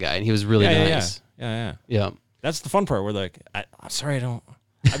met that guy, and he was really nice. Yeah. That's the fun part. We're like, I'm sorry, I don't.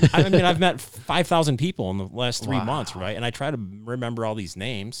 I've met 5,000 people in the last 3 months, right? And I try to remember all these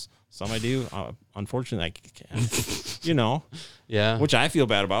names. Some I do. Unfortunately, I can't, Yeah. Which I feel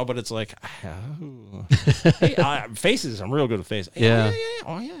bad about, but it's like, hey, faces. I'm real good at faces. Yeah.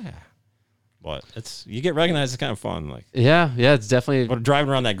 Oh, yeah. But you get recognized. It's kind of fun. Like, yeah, it's definitely. But driving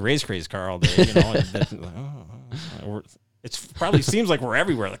around that Graze car all day, It probably seems like we're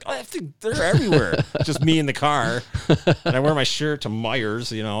everywhere. Like, oh, they're everywhere. Just me in the car. And I wear my shirt to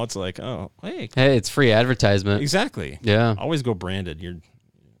Myers. You know, it's like, oh, hey. Hey, it's free advertisement. Exactly. Yeah. Always go branded.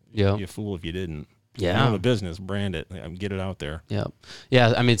 You're a fool if you didn't. Yeah. You know the business, brand it. Get it out there. Yeah.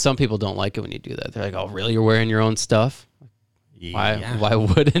 Yeah. I mean, some people don't like it when you do that. They're like, oh, really? You're wearing your own stuff? Yeah. Why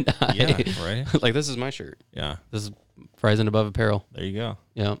wouldn't I? Yeah, right. Like, this is my shirt. Yeah. This is Fries and Above Apparel. There you go.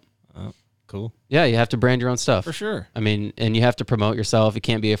 Yeah. Cool. Yeah, you have to brand your own stuff. For sure. I mean, and you have to promote yourself. You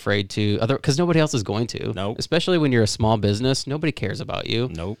can't be afraid to, because nobody else is going to. Nope. Especially when you're a small business, nobody cares about you.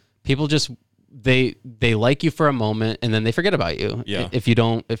 Nope. People just they like you for a moment and then they forget about you. Yeah. If you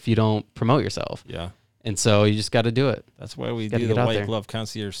don't promote yourself. Yeah. And so you just got to do it. That's why we do the white glove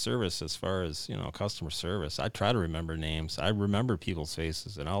concierge service as far as, customer service. I try to remember names. I remember people's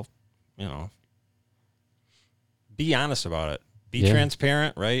faces, and I'll, be honest about it. Be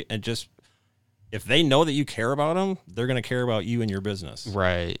transparent, right? And just, if they know that you care about them, they're going to care about you and your business.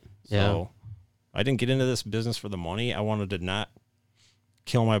 Right. So I didn't get into this business for the money. I wanted to not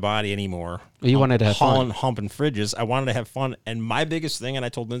kill my body anymore. You wanted to have fun. Humping fridges. I wanted to have fun. And my biggest thing, and I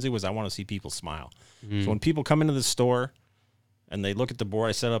told Lindsay, was I want to see people smile. So when people come into the store and they look at the board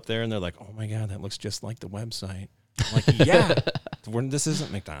I set up there and they're like, oh my God, that looks just like the website. I'm like, yeah, this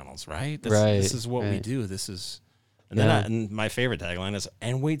isn't McDonald's, right? This is what we do. This is... And then and my favorite tagline is,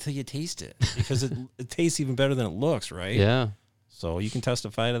 and wait till you taste it, because it tastes even better than it looks, right? Yeah. So you can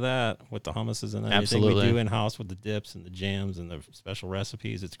testify to that with the hummuses and everything Absolutely. we do in-house with the dips and the jams and the special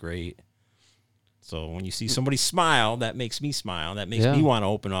recipes. It's great. So when you see somebody smile, that makes me smile. That makes me want to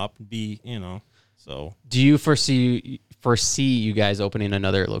open up and be, so. Do you foresee you guys opening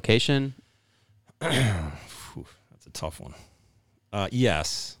another location? That's a tough one.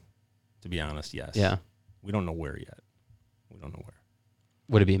 Yes. To be honest, yes. Yeah. We don't know where yet. We don't know where.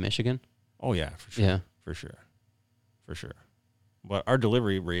 Would it be Michigan? Oh, yeah, for sure. Yeah. For sure. But our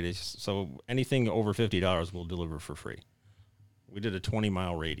delivery rate is, so anything over $50 we'll deliver for free. We did a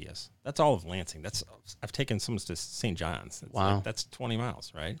 20-mile radius. That's all of Lansing. I've taken some to St. John's. Wow. That's 20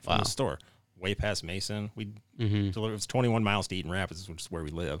 miles, right? From the store. Way past Mason. We delivered, it's 21 miles to Eaton Rapids, which is where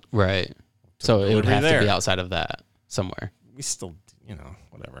we live. Right. So it would have to be outside of that somewhere. We still,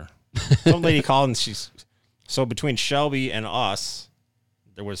 whatever. Some lady called and so between Shelby and us,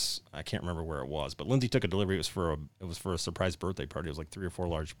 there was, I can't remember where it was, but Lindsay took a delivery. It was for a surprise birthday party. It was like 3 or 4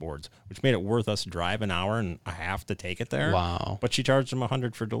 large boards, which made it worth us drive an hour and a half to take it there. Wow. But she charged them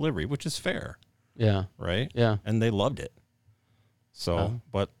 $100 for delivery, which is fair. Yeah. Right? Yeah. And they loved it. So,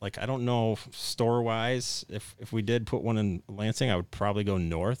 but like, I don't know store wise, if we did put one in Lansing, I would probably go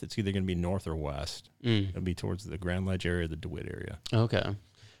north. It's either going to be north or west. It'll be towards the Grand Ledge area, the DeWitt area. Okay.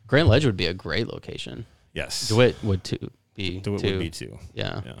 Grand Ledge would be a great location. Yes. DeWitt would be DeWitt would be too.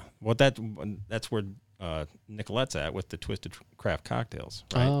 Yeah. Yeah. Well, that's where Nicolette's at with the Twisted Craft cocktails,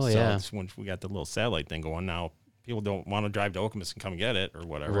 right? Oh, so yeah. it's when we got the little satellite thing going now. People don't want to drive to Okemos and come get it or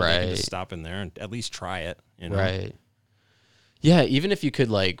whatever. Right. They can just stop in there and at least try it. Right. Yeah, even if you could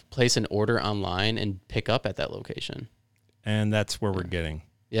like place an order online and pick up at that location. And that's where we're getting.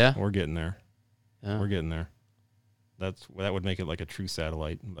 Yeah. We're getting there. Yeah. We're getting there. That would make it like a true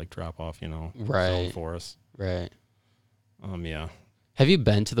satellite, like drop off, right. zone for us. Right. Yeah. Have you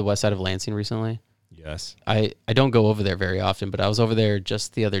been to the west side of Lansing recently? Yes. I don't go over there very often, but I was over there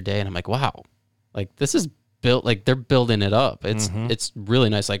just the other day and I'm like, wow, like this is built, like they're building it up. It's really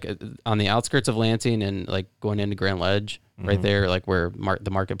nice. Like on the outskirts of Lansing and like going into Grand Ledge right there, like where the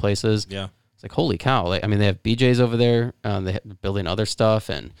marketplace is. Yeah. It's like, holy cow. Like, I mean, they have BJ's over there. They're building other stuff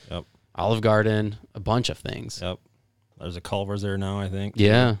and Olive Garden, a bunch of things. Yep. There's a Culver's there now, I think.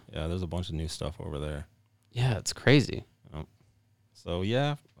 Yeah. Yeah, there's a bunch of new stuff over there. Yeah, it's crazy. So,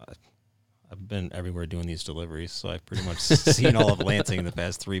 yeah, I've been everywhere doing these deliveries, so I've pretty much seen all of Lansing in the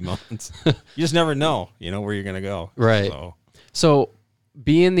past 3 months. You just never know, where you're going to go. Right. So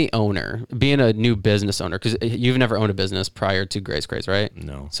being a new business owner, because you've never owned a business prior to Graze Craze, right?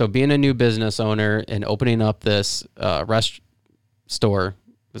 No. So being a new business owner and opening up this store,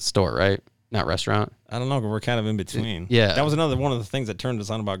 right? Not restaurant. I don't know, but we're kind of in between. Yeah. That was another one of the things that turned us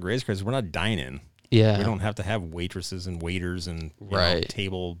on about Graze Craze. We're not dining. Yeah. We don't have to have waitresses and waiters and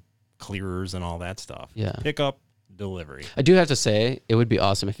table clearers and all that stuff. Yeah. Pick up, delivery. I do have to say, it would be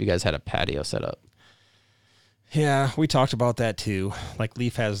awesome if you guys had a patio set up. Yeah, we talked about that too. Like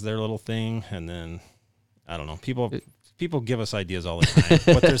Leaf has their little thing, and then I don't know. People give us ideas all the time,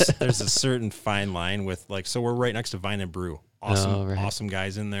 but there's a certain fine line with so we're right next to Vine and Brew. Awesome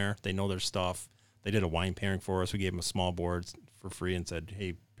guys in there. They know their stuff. They did a wine pairing for us. We gave them a small board for free and said,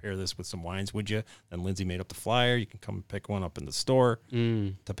 hey, pair this with some wines, would you? Then Lindsay made up the flyer. You can come pick one up in the store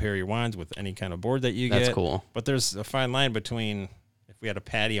to pair your wines with any kind of board that you get. That's cool. But there's a fine line between if we had a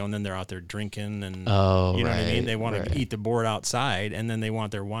patio and then they're out there drinking and, you know what I mean? They want to eat the board outside and then they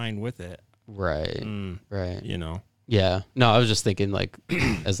want their wine with it. Right. Right. You know? Yeah. No, I was just thinking like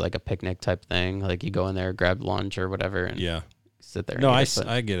as like a picnic type thing. Like you go in there, grab lunch or whatever and sit there. No, I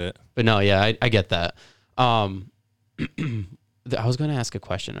get it. But no, yeah, I get that. I was going to ask a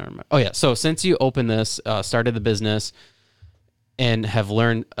question. I remember. Oh yeah. So since you opened this, started the business and have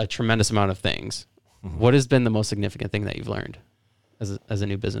learned a tremendous amount of things, what has been the most significant thing that you've learned as a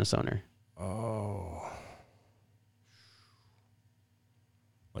new business owner? Oh,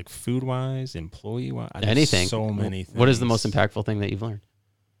 like food wise, employee wise, anything. So many things. What is the most impactful thing that you've learned?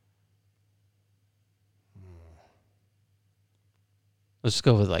 Let's just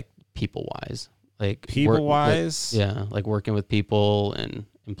go with like people wise. Like people wise, like working with people and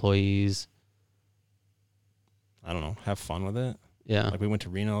employees. I don't know. Have fun with it. Yeah. Like we went to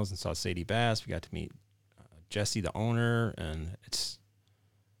Reno's and saw Sadie Bass. We got to meet Jesse, the owner, and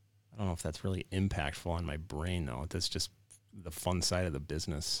I don't know if that's really impactful on my brain though. That's just the fun side of the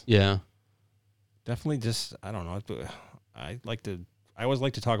business. Yeah. Definitely just, I don't know. I always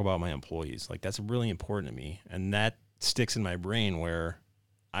like to talk about my employees. Like that's really important to me. And that sticks in my brain where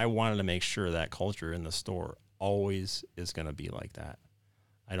I wanted to make sure that culture in the store always is going to be like that.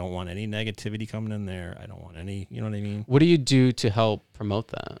 I don't want any negativity coming in there. I don't want any, you know what I mean? What do you do to help promote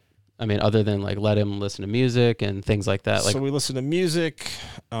that? I mean, other than like let him listen to music and things like that. Like, so we listen to music.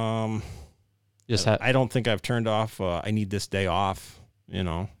 I don't think I've turned off. I need this day off. You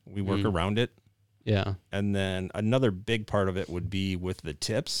know, we work around it. Yeah. And then another big part of it would be with the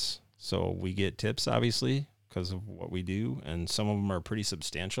tips. So we get tips, obviously, because of what we do. And some of them are pretty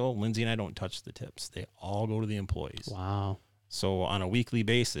substantial. Lindsay and I don't touch the tips. They all go to the employees. Wow. So on a weekly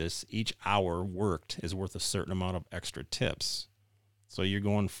basis, each hour worked is worth a certain amount of extra tips. So you're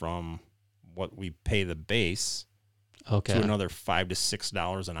going from what we pay the base to another $5 to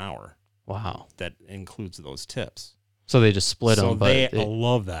 $6 an hour. Wow. That includes those tips. So they just split them. So they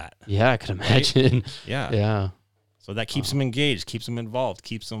love that. Yeah, I can imagine. Right? Yeah. Yeah. So that keeps them engaged, keeps them involved,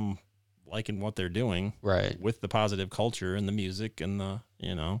 keeps them liking what they're doing. Right. With the positive culture and the music and the,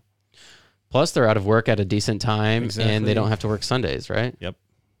 you know. Plus they're out of work at a decent time and they don't have to work Sundays, right? Yep.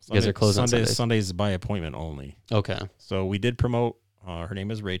 You guys are closed on Sundays. Sundays by appointment only. Okay. So we did promote. Her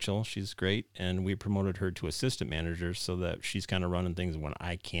name is Rachel. She's great. And we promoted her to assistant manager so that she's kind of running things when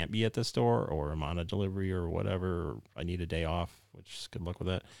I can't be at the store or I'm on a delivery or whatever. Or I need a day off, which good luck with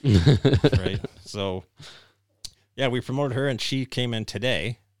that. Right. So, yeah, we promoted her and she came in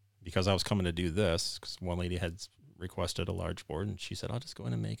today because I was coming to do this because one lady had requested a large board and she said, I'll just go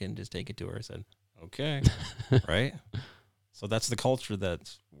in and make it and just take it to her. I said, okay. Right. So that's the culture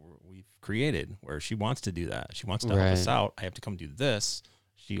that we've created where she wants to do that. She wants to help us out. I have to come do this.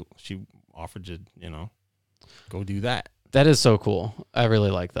 She offered to, you know, go do that. That is so cool. I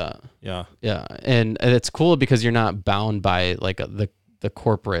really like that. Yeah. Yeah. And it's cool because you're not bound by like the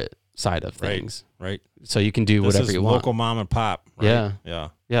corporate side of things. Right. So you can do whatever you want. Local mom and pop. Right? Yeah. Yeah.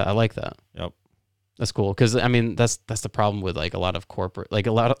 Yeah. I like that. Yep. That's cool. Cause I mean, that's the problem with like a lot of corporate, like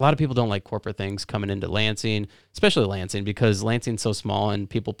a lot of people don't like corporate things coming into Lansing, especially Lansing, because Lansing's so small and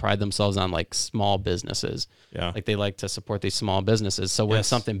people pride themselves on like small businesses. Yeah. Like they like to support these small businesses. So when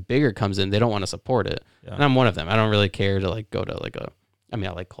something bigger comes in, they don't want to support it. Yeah. And I'm one of them. I don't really care to like go to like I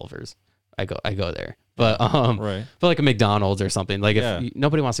like Culver's. I go there. But but like a McDonald's or something. Like if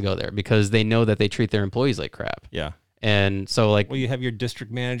nobody wants to go there because they know that they treat their employees like crap. Yeah. And so like, well, you have your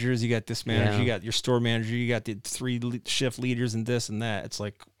district managers, you got this manager, you got your store manager, you got the 3 shift leaders and this and that. It's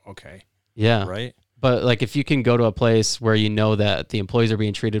like, okay. Yeah. Right. But like, if you can go to a place where you know that the employees are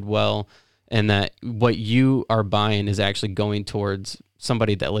being treated well and that what you are buying is actually going towards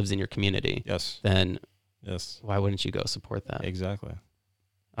somebody that lives in your community. Yes. Then why wouldn't you go support that? Exactly.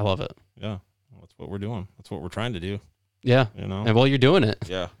 I love it. Yeah. Well, that's what we're doing. That's what we're trying to do. Yeah. You know, and you're doing it.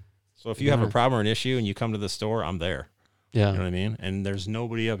 Yeah. So if you have a problem or an issue and you come to the store, I'm there. Yeah. You know what I mean? And there's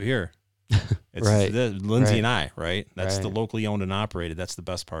nobody up here. It's right. Lindsay and I, right? That's the locally owned and operated. That's the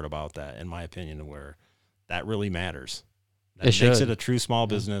best part about that, in my opinion, where that really matters. That makes it a true small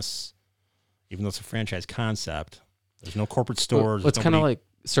business, even though it's a franchise concept. There's no corporate stores. Well, it's kind of like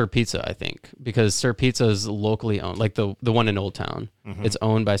Sir Pizza, I think, because Sir Pizza is locally owned, like the one in Old Town. Mm-hmm. It's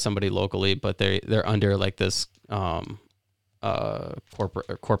owned by somebody locally, but they're under like this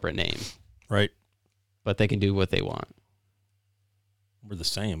corporate name, right? But they can do what they want. We're the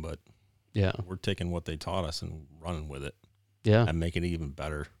same, but we're taking what they taught us and running with it, and making it even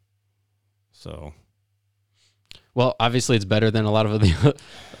better. So, Well, obviously it's better than a lot of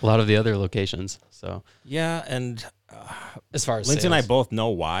the other locations. So yeah, and as far as Lindsay and I sales. both know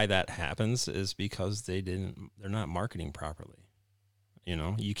why that happens is because they're not marketing properly. You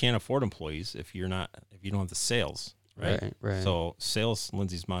know, you can't afford employees if you don't have the sales, right? Right. So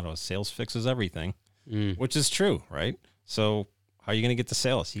Lindsay's motto is sales fixes everything, Mm. which is true, right? So how are you going to get the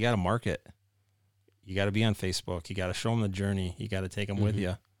sales? You got to market. You got to be on Facebook. You got to show them the journey. You got to take them with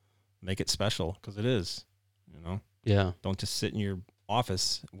you. Make it special because it is, you know. Yeah. Don't just sit in your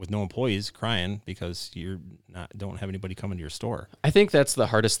office with no employees crying because don't have anybody come into your store. I think that's the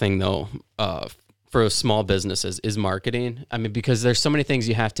hardest thing though, for small businesses is marketing. I mean, because there's so many things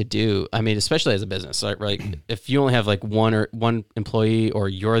you have to do. I mean, especially as a business, right? If you only have like one employee or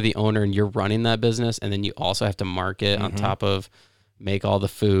you're the owner and you're running that business, and then you also have to market on top of make all the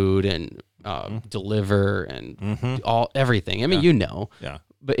food and deliver and everything. I mean, Yeah.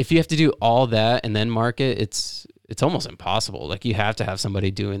 But if you have to do all that and then market, it's almost impossible. Like you have to have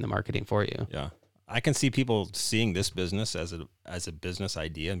somebody doing the marketing for you. Yeah. I can see people seeing this business as a business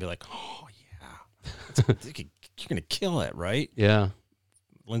idea and be like, oh yeah, you're going to kill it, right? Yeah.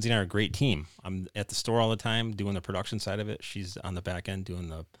 Lindsay and I are a great team. I'm at the store all the time doing the production side of it. She's on the back end doing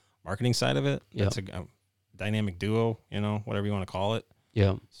the marketing side of it. Yep. That's a dynamic duo, whatever you want to call it.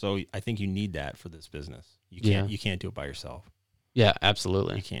 Yeah. So I think you need that for this business. You can't do it by yourself. Yeah,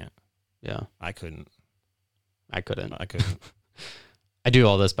 absolutely. You can't. Yeah. I couldn't. I couldn't. I do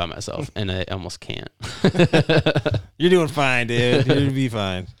all this by myself, and I almost can't. You're doing fine, dude. You'll be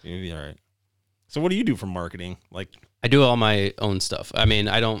fine. You'll be all right. So what do you do for marketing? Like, I do all my own stuff. I mean,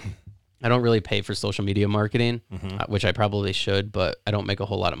 I don't really pay for social media marketing, which I probably should, but I don't make a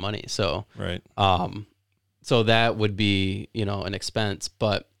whole lot of money. So, right. So that would be, an expense,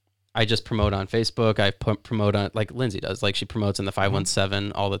 but I just promote on Facebook. I promote on, like Lindsay does, like she promotes in the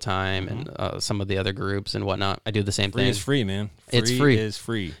 517 all the time and some of the other groups and whatnot. I do the same thing. Free is free, man. It's free. Is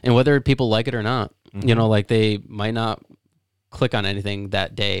free. And whether people like it or not, like they might not click on anything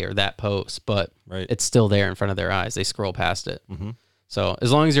that day or that post, but it's still there in front of their eyes. They scroll past it. So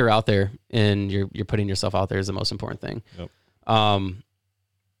as long as you're out there and you're putting yourself out there is the most important thing. Yep.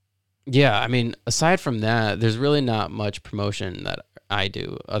 Yeah, I mean, aside from that, there's really not much promotion that I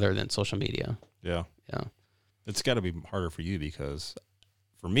do other than social media. Yeah. Yeah. It's got to be harder for you because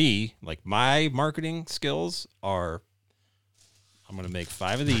for me, like my marketing skills are, I'm going to make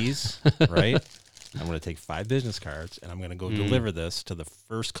 5 of these, right? I'm going to take 5 business cards and I'm going to go deliver this to the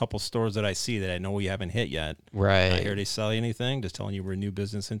first couple stores that I see that I know we haven't hit yet. Right. Not here to sell you anything, just telling you we're a new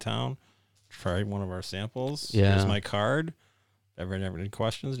business in town. Try one of our samples. Yeah. Here's my card. Ever any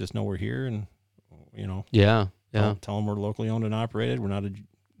questions, just know we're here and, Yeah. Tell them we're locally owned and operated. We're not a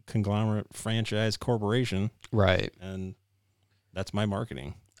conglomerate franchise corporation. Right. And that's my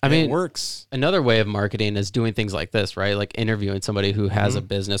marketing. I mean, it works. Another way of marketing is doing things like this, right? Like interviewing somebody who has a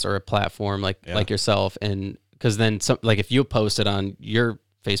business or a platform like yourself. And because then like if you post it on your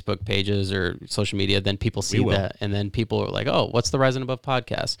Facebook pages or social media, then people see that. And then people are like, oh, what's the Rise and Above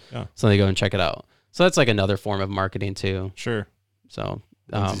podcast? Yeah. So they go and check it out. So that's like another form of marketing too. Sure. So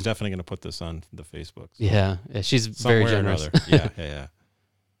Lindsay's definitely going to put this on the Facebook. So. Yeah, she's very generous. Yeah.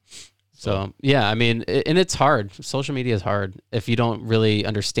 So yeah, I mean, and it's hard. Social media is hard if you don't really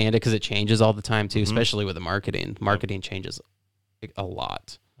understand it because it changes all the time too, especially with the marketing. Marketing changes a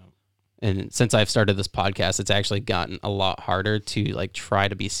lot. And since I've started this podcast, it's actually gotten a lot harder to like try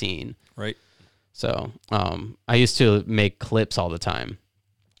to be seen. Right. So I used to make clips all the time,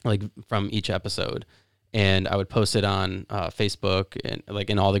 like from each episode. And I would post it on Facebook and like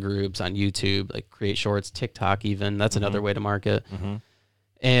in all the groups on YouTube, like create shorts, TikTok even. That's another way to market.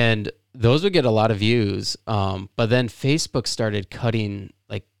 And those would get a lot of views. But then Facebook started cutting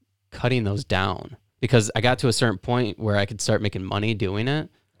those down because I got to a certain point where I could start making money doing it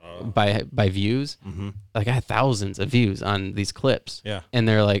by views. Like I had thousands of views on these clips. Yeah. And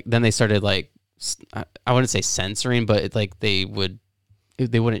they're like, then they started like, I wouldn't say censoring, but it's like they wouldn't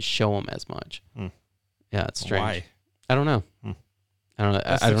show them as much. Yeah, it's strange. Why? I don't know. I don't know.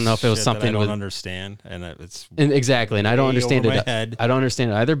 I don't know if it was something I don't understand, and exactly. And I don't understand it. Head. I don't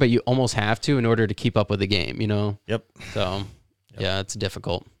understand it either. But you almost have to in order to keep up with the game. Yep. So, yeah, it's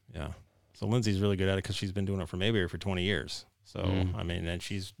difficult. Yeah. So Lindsay's really good at it because she's been doing it for Mayberry for 20 years. So I mean, and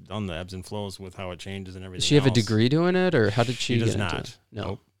she's done the ebbs and flows with how it changes and everything. Does she have a degree doing it, or how did she? She does get into not. it? No.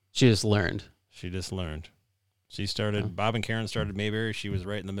 Nope. She just learned. She started. Bob and Karen started Mayberry. She was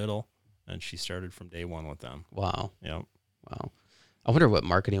right in the middle. And she started from day one with them. Wow. Yep. Wow. I wonder what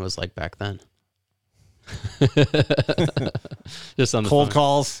marketing was like back then. Just on the cold phone.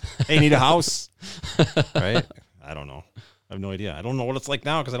 calls. Hey, need a house? Right? I don't know. I have no idea. I don't know what it's like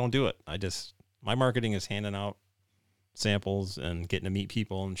now because I don't do it. My marketing is handing out samples and getting to meet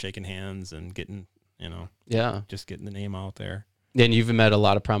people and shaking hands and getting, just getting the name out there. And you've met a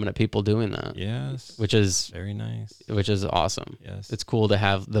lot of prominent people doing that. Yes. Which is very nice. Which is awesome. Yes. It's cool to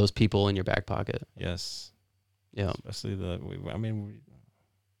have those people in your back pocket. Yes. Yeah. Especially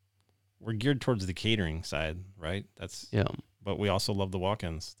we're geared towards the catering side, right? But we also love the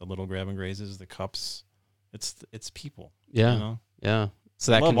walk-ins, the little grab and grazes, the cups. It's people. Yeah. Yeah.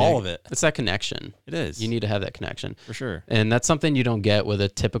 So that love all of it. It's that connection. It is. You need to have that connection. For sure. And that's something you don't get with a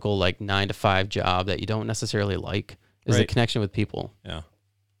typical 9-to-5 job that you don't necessarily like, is a connection with people. Yeah.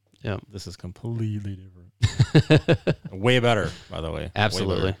 Yeah. This is completely different. Way better, by the way.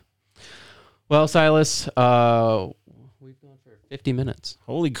 Absolutely. Well, Silas, we've gone for 50 minutes.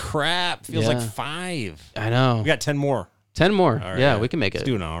 Holy crap. Feels like 5. I know. We got 10 more. 10 more. Right, yeah, we can make Let's it.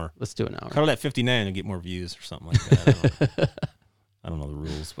 do an hour. Let's do an hour. Cut it at 59 and get more views or something like that. I don't know the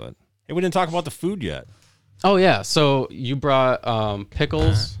rules, but hey, we didn't talk about the food yet. Oh yeah, so you brought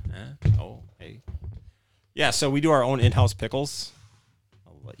pickles. Hey. Yeah, so we do our own in-house pickles.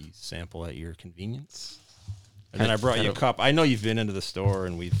 I'll let you sample at your convenience. And then I brought you a cup. I know you've been into the store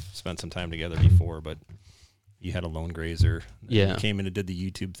and we've spent some time together before, but you had a lone grazer. Yeah. You came in and did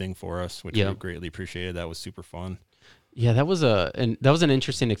the YouTube thing for us, which we greatly appreciated. That was super fun. Yeah, that was an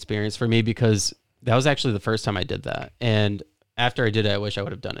interesting experience for me because that was actually the first time I did that. And after I did it, I wish I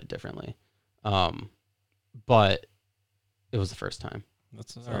would have done it differently. But it was the first time.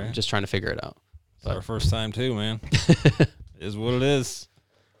 That's all so right. I'm just trying to figure it out. It's our first time too, man. It is what it is.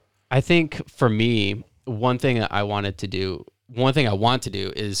 I think for me, one thing I want to do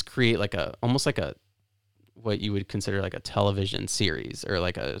is create almost like what you would consider like a television series or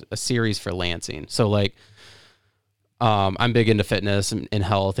like a series for Lansing. So I'm big into fitness and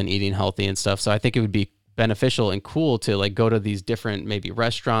health and eating healthy and stuff. So I think it would be beneficial and cool to go to these different maybe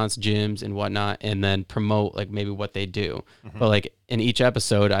restaurants, gyms and whatnot, and then promote maybe what they do. Mm-hmm. But in each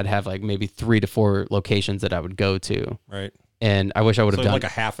episode, I'd have maybe 3 to 4 locations that I would go to. Right. And I wish I would have done like a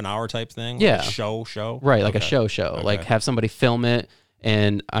half an hour type thing. Yeah. Like a show. Right. Like a show. Okay. Have somebody film it.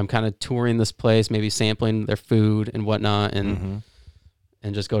 And I'm kind of touring this place, maybe sampling their food and whatnot, and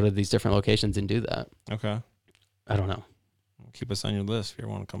just go to these different locations and do that. Okay. I don't know. Keep us on your list if you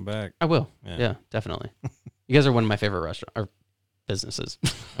ever want to come back. I will. Yeah, definitely. You guys are one of my favorite restaurant or businesses.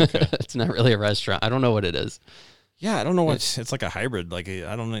 Okay. It's not really a restaurant. I don't know what it is. Yeah, I don't know what it's like a hybrid.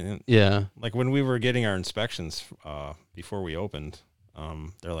 I don't know. Yeah. Like when we were getting our inspections before we opened,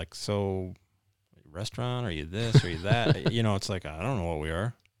 they're like, so restaurant? Are you this? Are you that? It's like, I don't know what we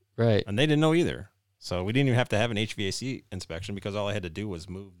are. Right. And they didn't know either. So we didn't even have to have an HVAC inspection because all I had to do was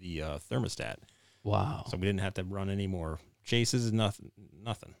move the thermostat. Wow. So we didn't have to run any more chases, nothing.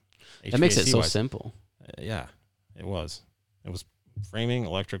 That makes it so simple. Yeah, it was. It was framing,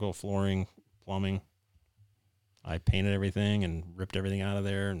 electrical, flooring, plumbing. I painted everything and ripped everything out of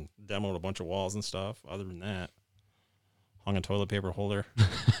there and demoed a bunch of walls and stuff. Other than that, hung a toilet paper holder.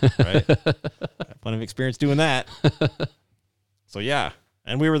 Right? Got plenty of experience doing that. So yeah,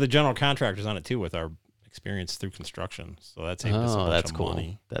 and we were the general contractors on it too with our experience through construction. So that saved us a bunch of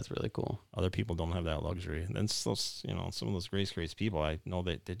money. That's really cool. Other people don't have that luxury. And then some of those Graze people, I know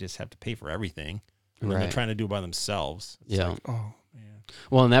that they just have to pay for everything. And then they're trying to do it by themselves. It's like, oh, man.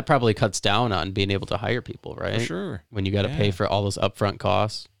 Well, and that probably cuts down on being able to hire people, right? For sure. When you got to pay for all those upfront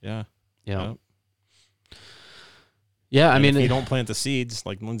costs. Yeah. Yeah. Yeah, I mean, if you don't plant the seeds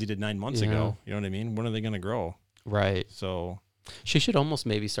like Lindsay did 9 months ago, you know what I mean? When are they going to grow? Right. So she should almost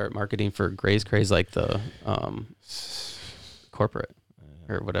maybe start marketing for Graze Craze like the corporate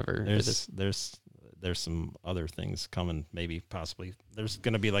or whatever. There's some other things coming, maybe possibly. There's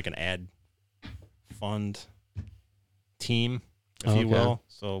going to be like an ad fund team, if you will.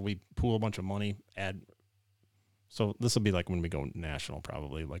 So we pool a bunch of money, so this will be like when we go national,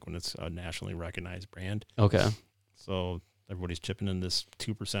 probably like when it's a nationally recognized brand. Okay. So everybody's chipping in this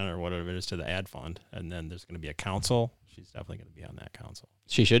 2% or whatever it is to the ad fund, and then there's going to be a council. She's definitely going to be on that council.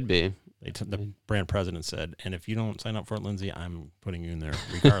 She should be. The brand president said, and if you don't sign up for it, Lindsay, I'm putting you in there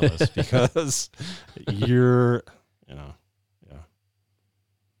regardless because you're, yeah.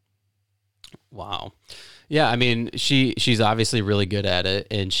 Wow. Yeah, I mean, she's obviously really good at it,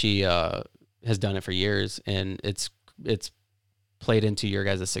 and she has done it for years, and it's played into your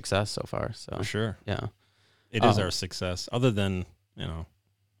guys' success so far. So for sure. Yeah. It is our success, other than,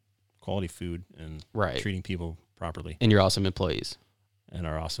 quality food and treating people properly. And your awesome employees. And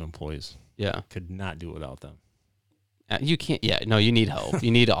our awesome employees. Yeah. Could not do without them. You can't. Yeah. No, you need help.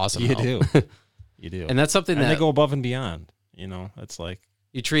 You need awesome help. You do. And that's something they go above and beyond. It's like,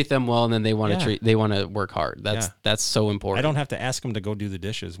 You treat them well, and then they want to they want to work hard. That's so important. I don't have to ask them to go do the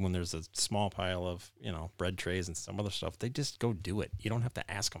dishes when there's a small pile of, bread trays and some other stuff. They just go do it. You don't have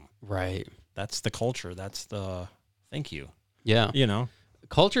to ask them. Right. That's the culture. That's the thank you. Yeah.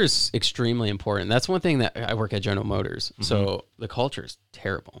 Culture is extremely important. That's one thing that I work at General Motors. Mm-hmm. So the culture is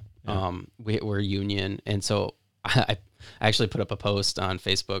terrible. Yeah. We're a union. And so I actually put up a post on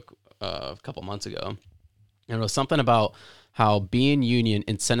Facebook a couple months ago. And it was something about how being union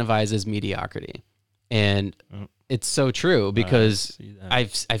incentivizes mediocrity. And it's so true because I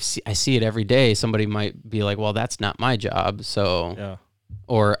see it every day. Somebody might be like, well, that's not my job. So,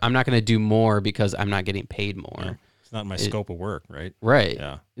 or I'm not going to do more because I'm not getting paid more. Yeah. It's not my scope of work, right? Right.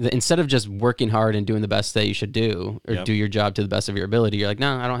 Yeah. Instead of just working hard and doing the best that you should do or do your job to the best of your ability, you're like,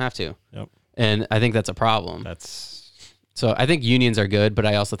 no, I don't have to. Yep. And I think that's a problem. So I think unions are good, but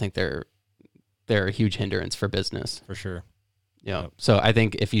I also think they're a huge hindrance for business. For sure. Yeah. Yep. So I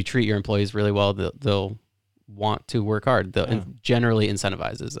think if you treat your employees really well, they'll want to work hard. Generally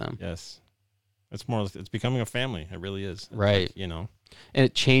incentivizes them. Yes. It's becoming a family. It really is. Right. And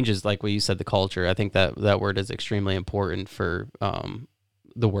it changes, like what you said, the culture. I think that word is extremely important for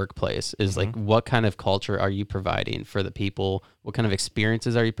the workplace is like, what kind of culture are you providing for the people? What kind of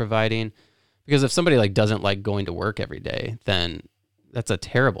experiences are you providing? Because if somebody doesn't like going to work every day, then that's a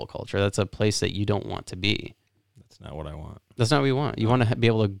terrible culture. That's a place that you don't want to be. That's not what I want. That's not what you want. You want to be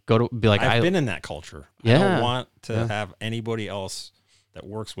able to be like, I've been in that culture. I don't want to have anybody else that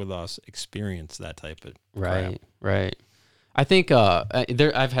works with us experience that type of crap. Right. I think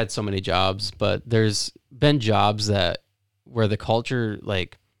I've had so many jobs, but there's been jobs where the culture,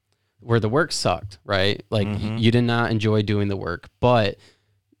 where the work sucked, right? You did not enjoy doing the work, but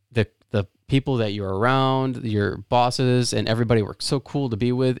the people that you're around, your bosses and everybody were so cool to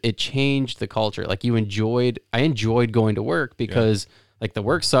be with. It changed the culture. I enjoyed going to work because the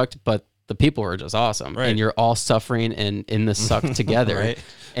work sucked, but the people were just awesome. Right. And you're all suffering and in the suck together. Right.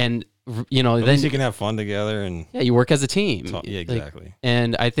 And at least you can have fun together and you work as a team. Yeah, exactly.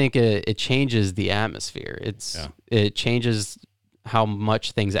 And I think it changes the atmosphere. It changes how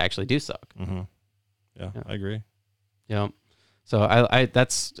much things actually do suck. Mm-hmm. Yeah, I agree. Yeah. So I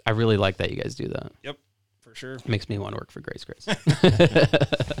really like that you guys do that. Yep, for sure. It makes me want to work for Graze.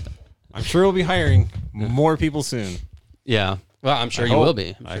 I'm sure we'll be hiring more people soon. Yeah. Well, I'm sure you will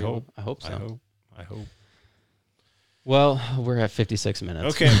be. I hope so. I hope. Well, we're at 56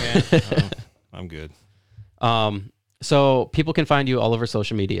 minutes. Okay, man. I'm good. So people can find you all over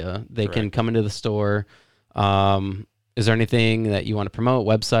social media. They can come into the store. Is there anything that you want to promote,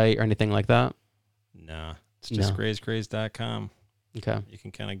 website or anything like that? Nah, it's just grazecraze.com. Okay. You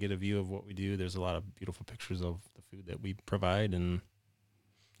can kind of get a view of what we do. There's a lot of beautiful pictures of the food that we provide, and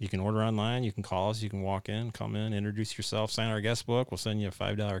you can order online. You can call us. You can walk in, come in, introduce yourself, sign our guest book. We'll send you a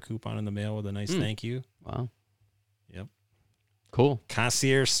 $5 coupon in the mail with a nice thank you. Wow. Yep. Cool.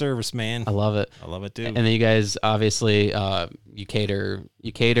 Concierge service, man. I love it. I love it too. And then you guys obviously you cater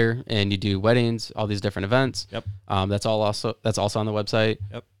and you do weddings, all these different events. Yep. That's also on the website.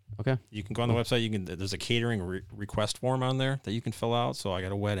 Yep. Okay. You can go on the website. There's a catering request form on there that you can fill out. So I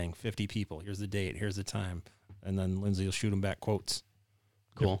got a wedding, 50 people. Here's the date. Here's the time. And then Lindsay will shoot them back quotes.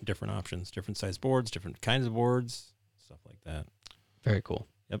 Cool. Different options, different size boards, different kinds of boards, stuff like that. Very cool.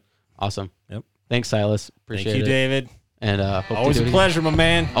 Yep. Awesome. Yep. Thanks, Silas. Appreciate it. Thank you, David. And hope always to do a pleasure, my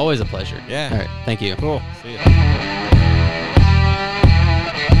man. Always a pleasure. Yeah. All right. Thank you. Cool. See you.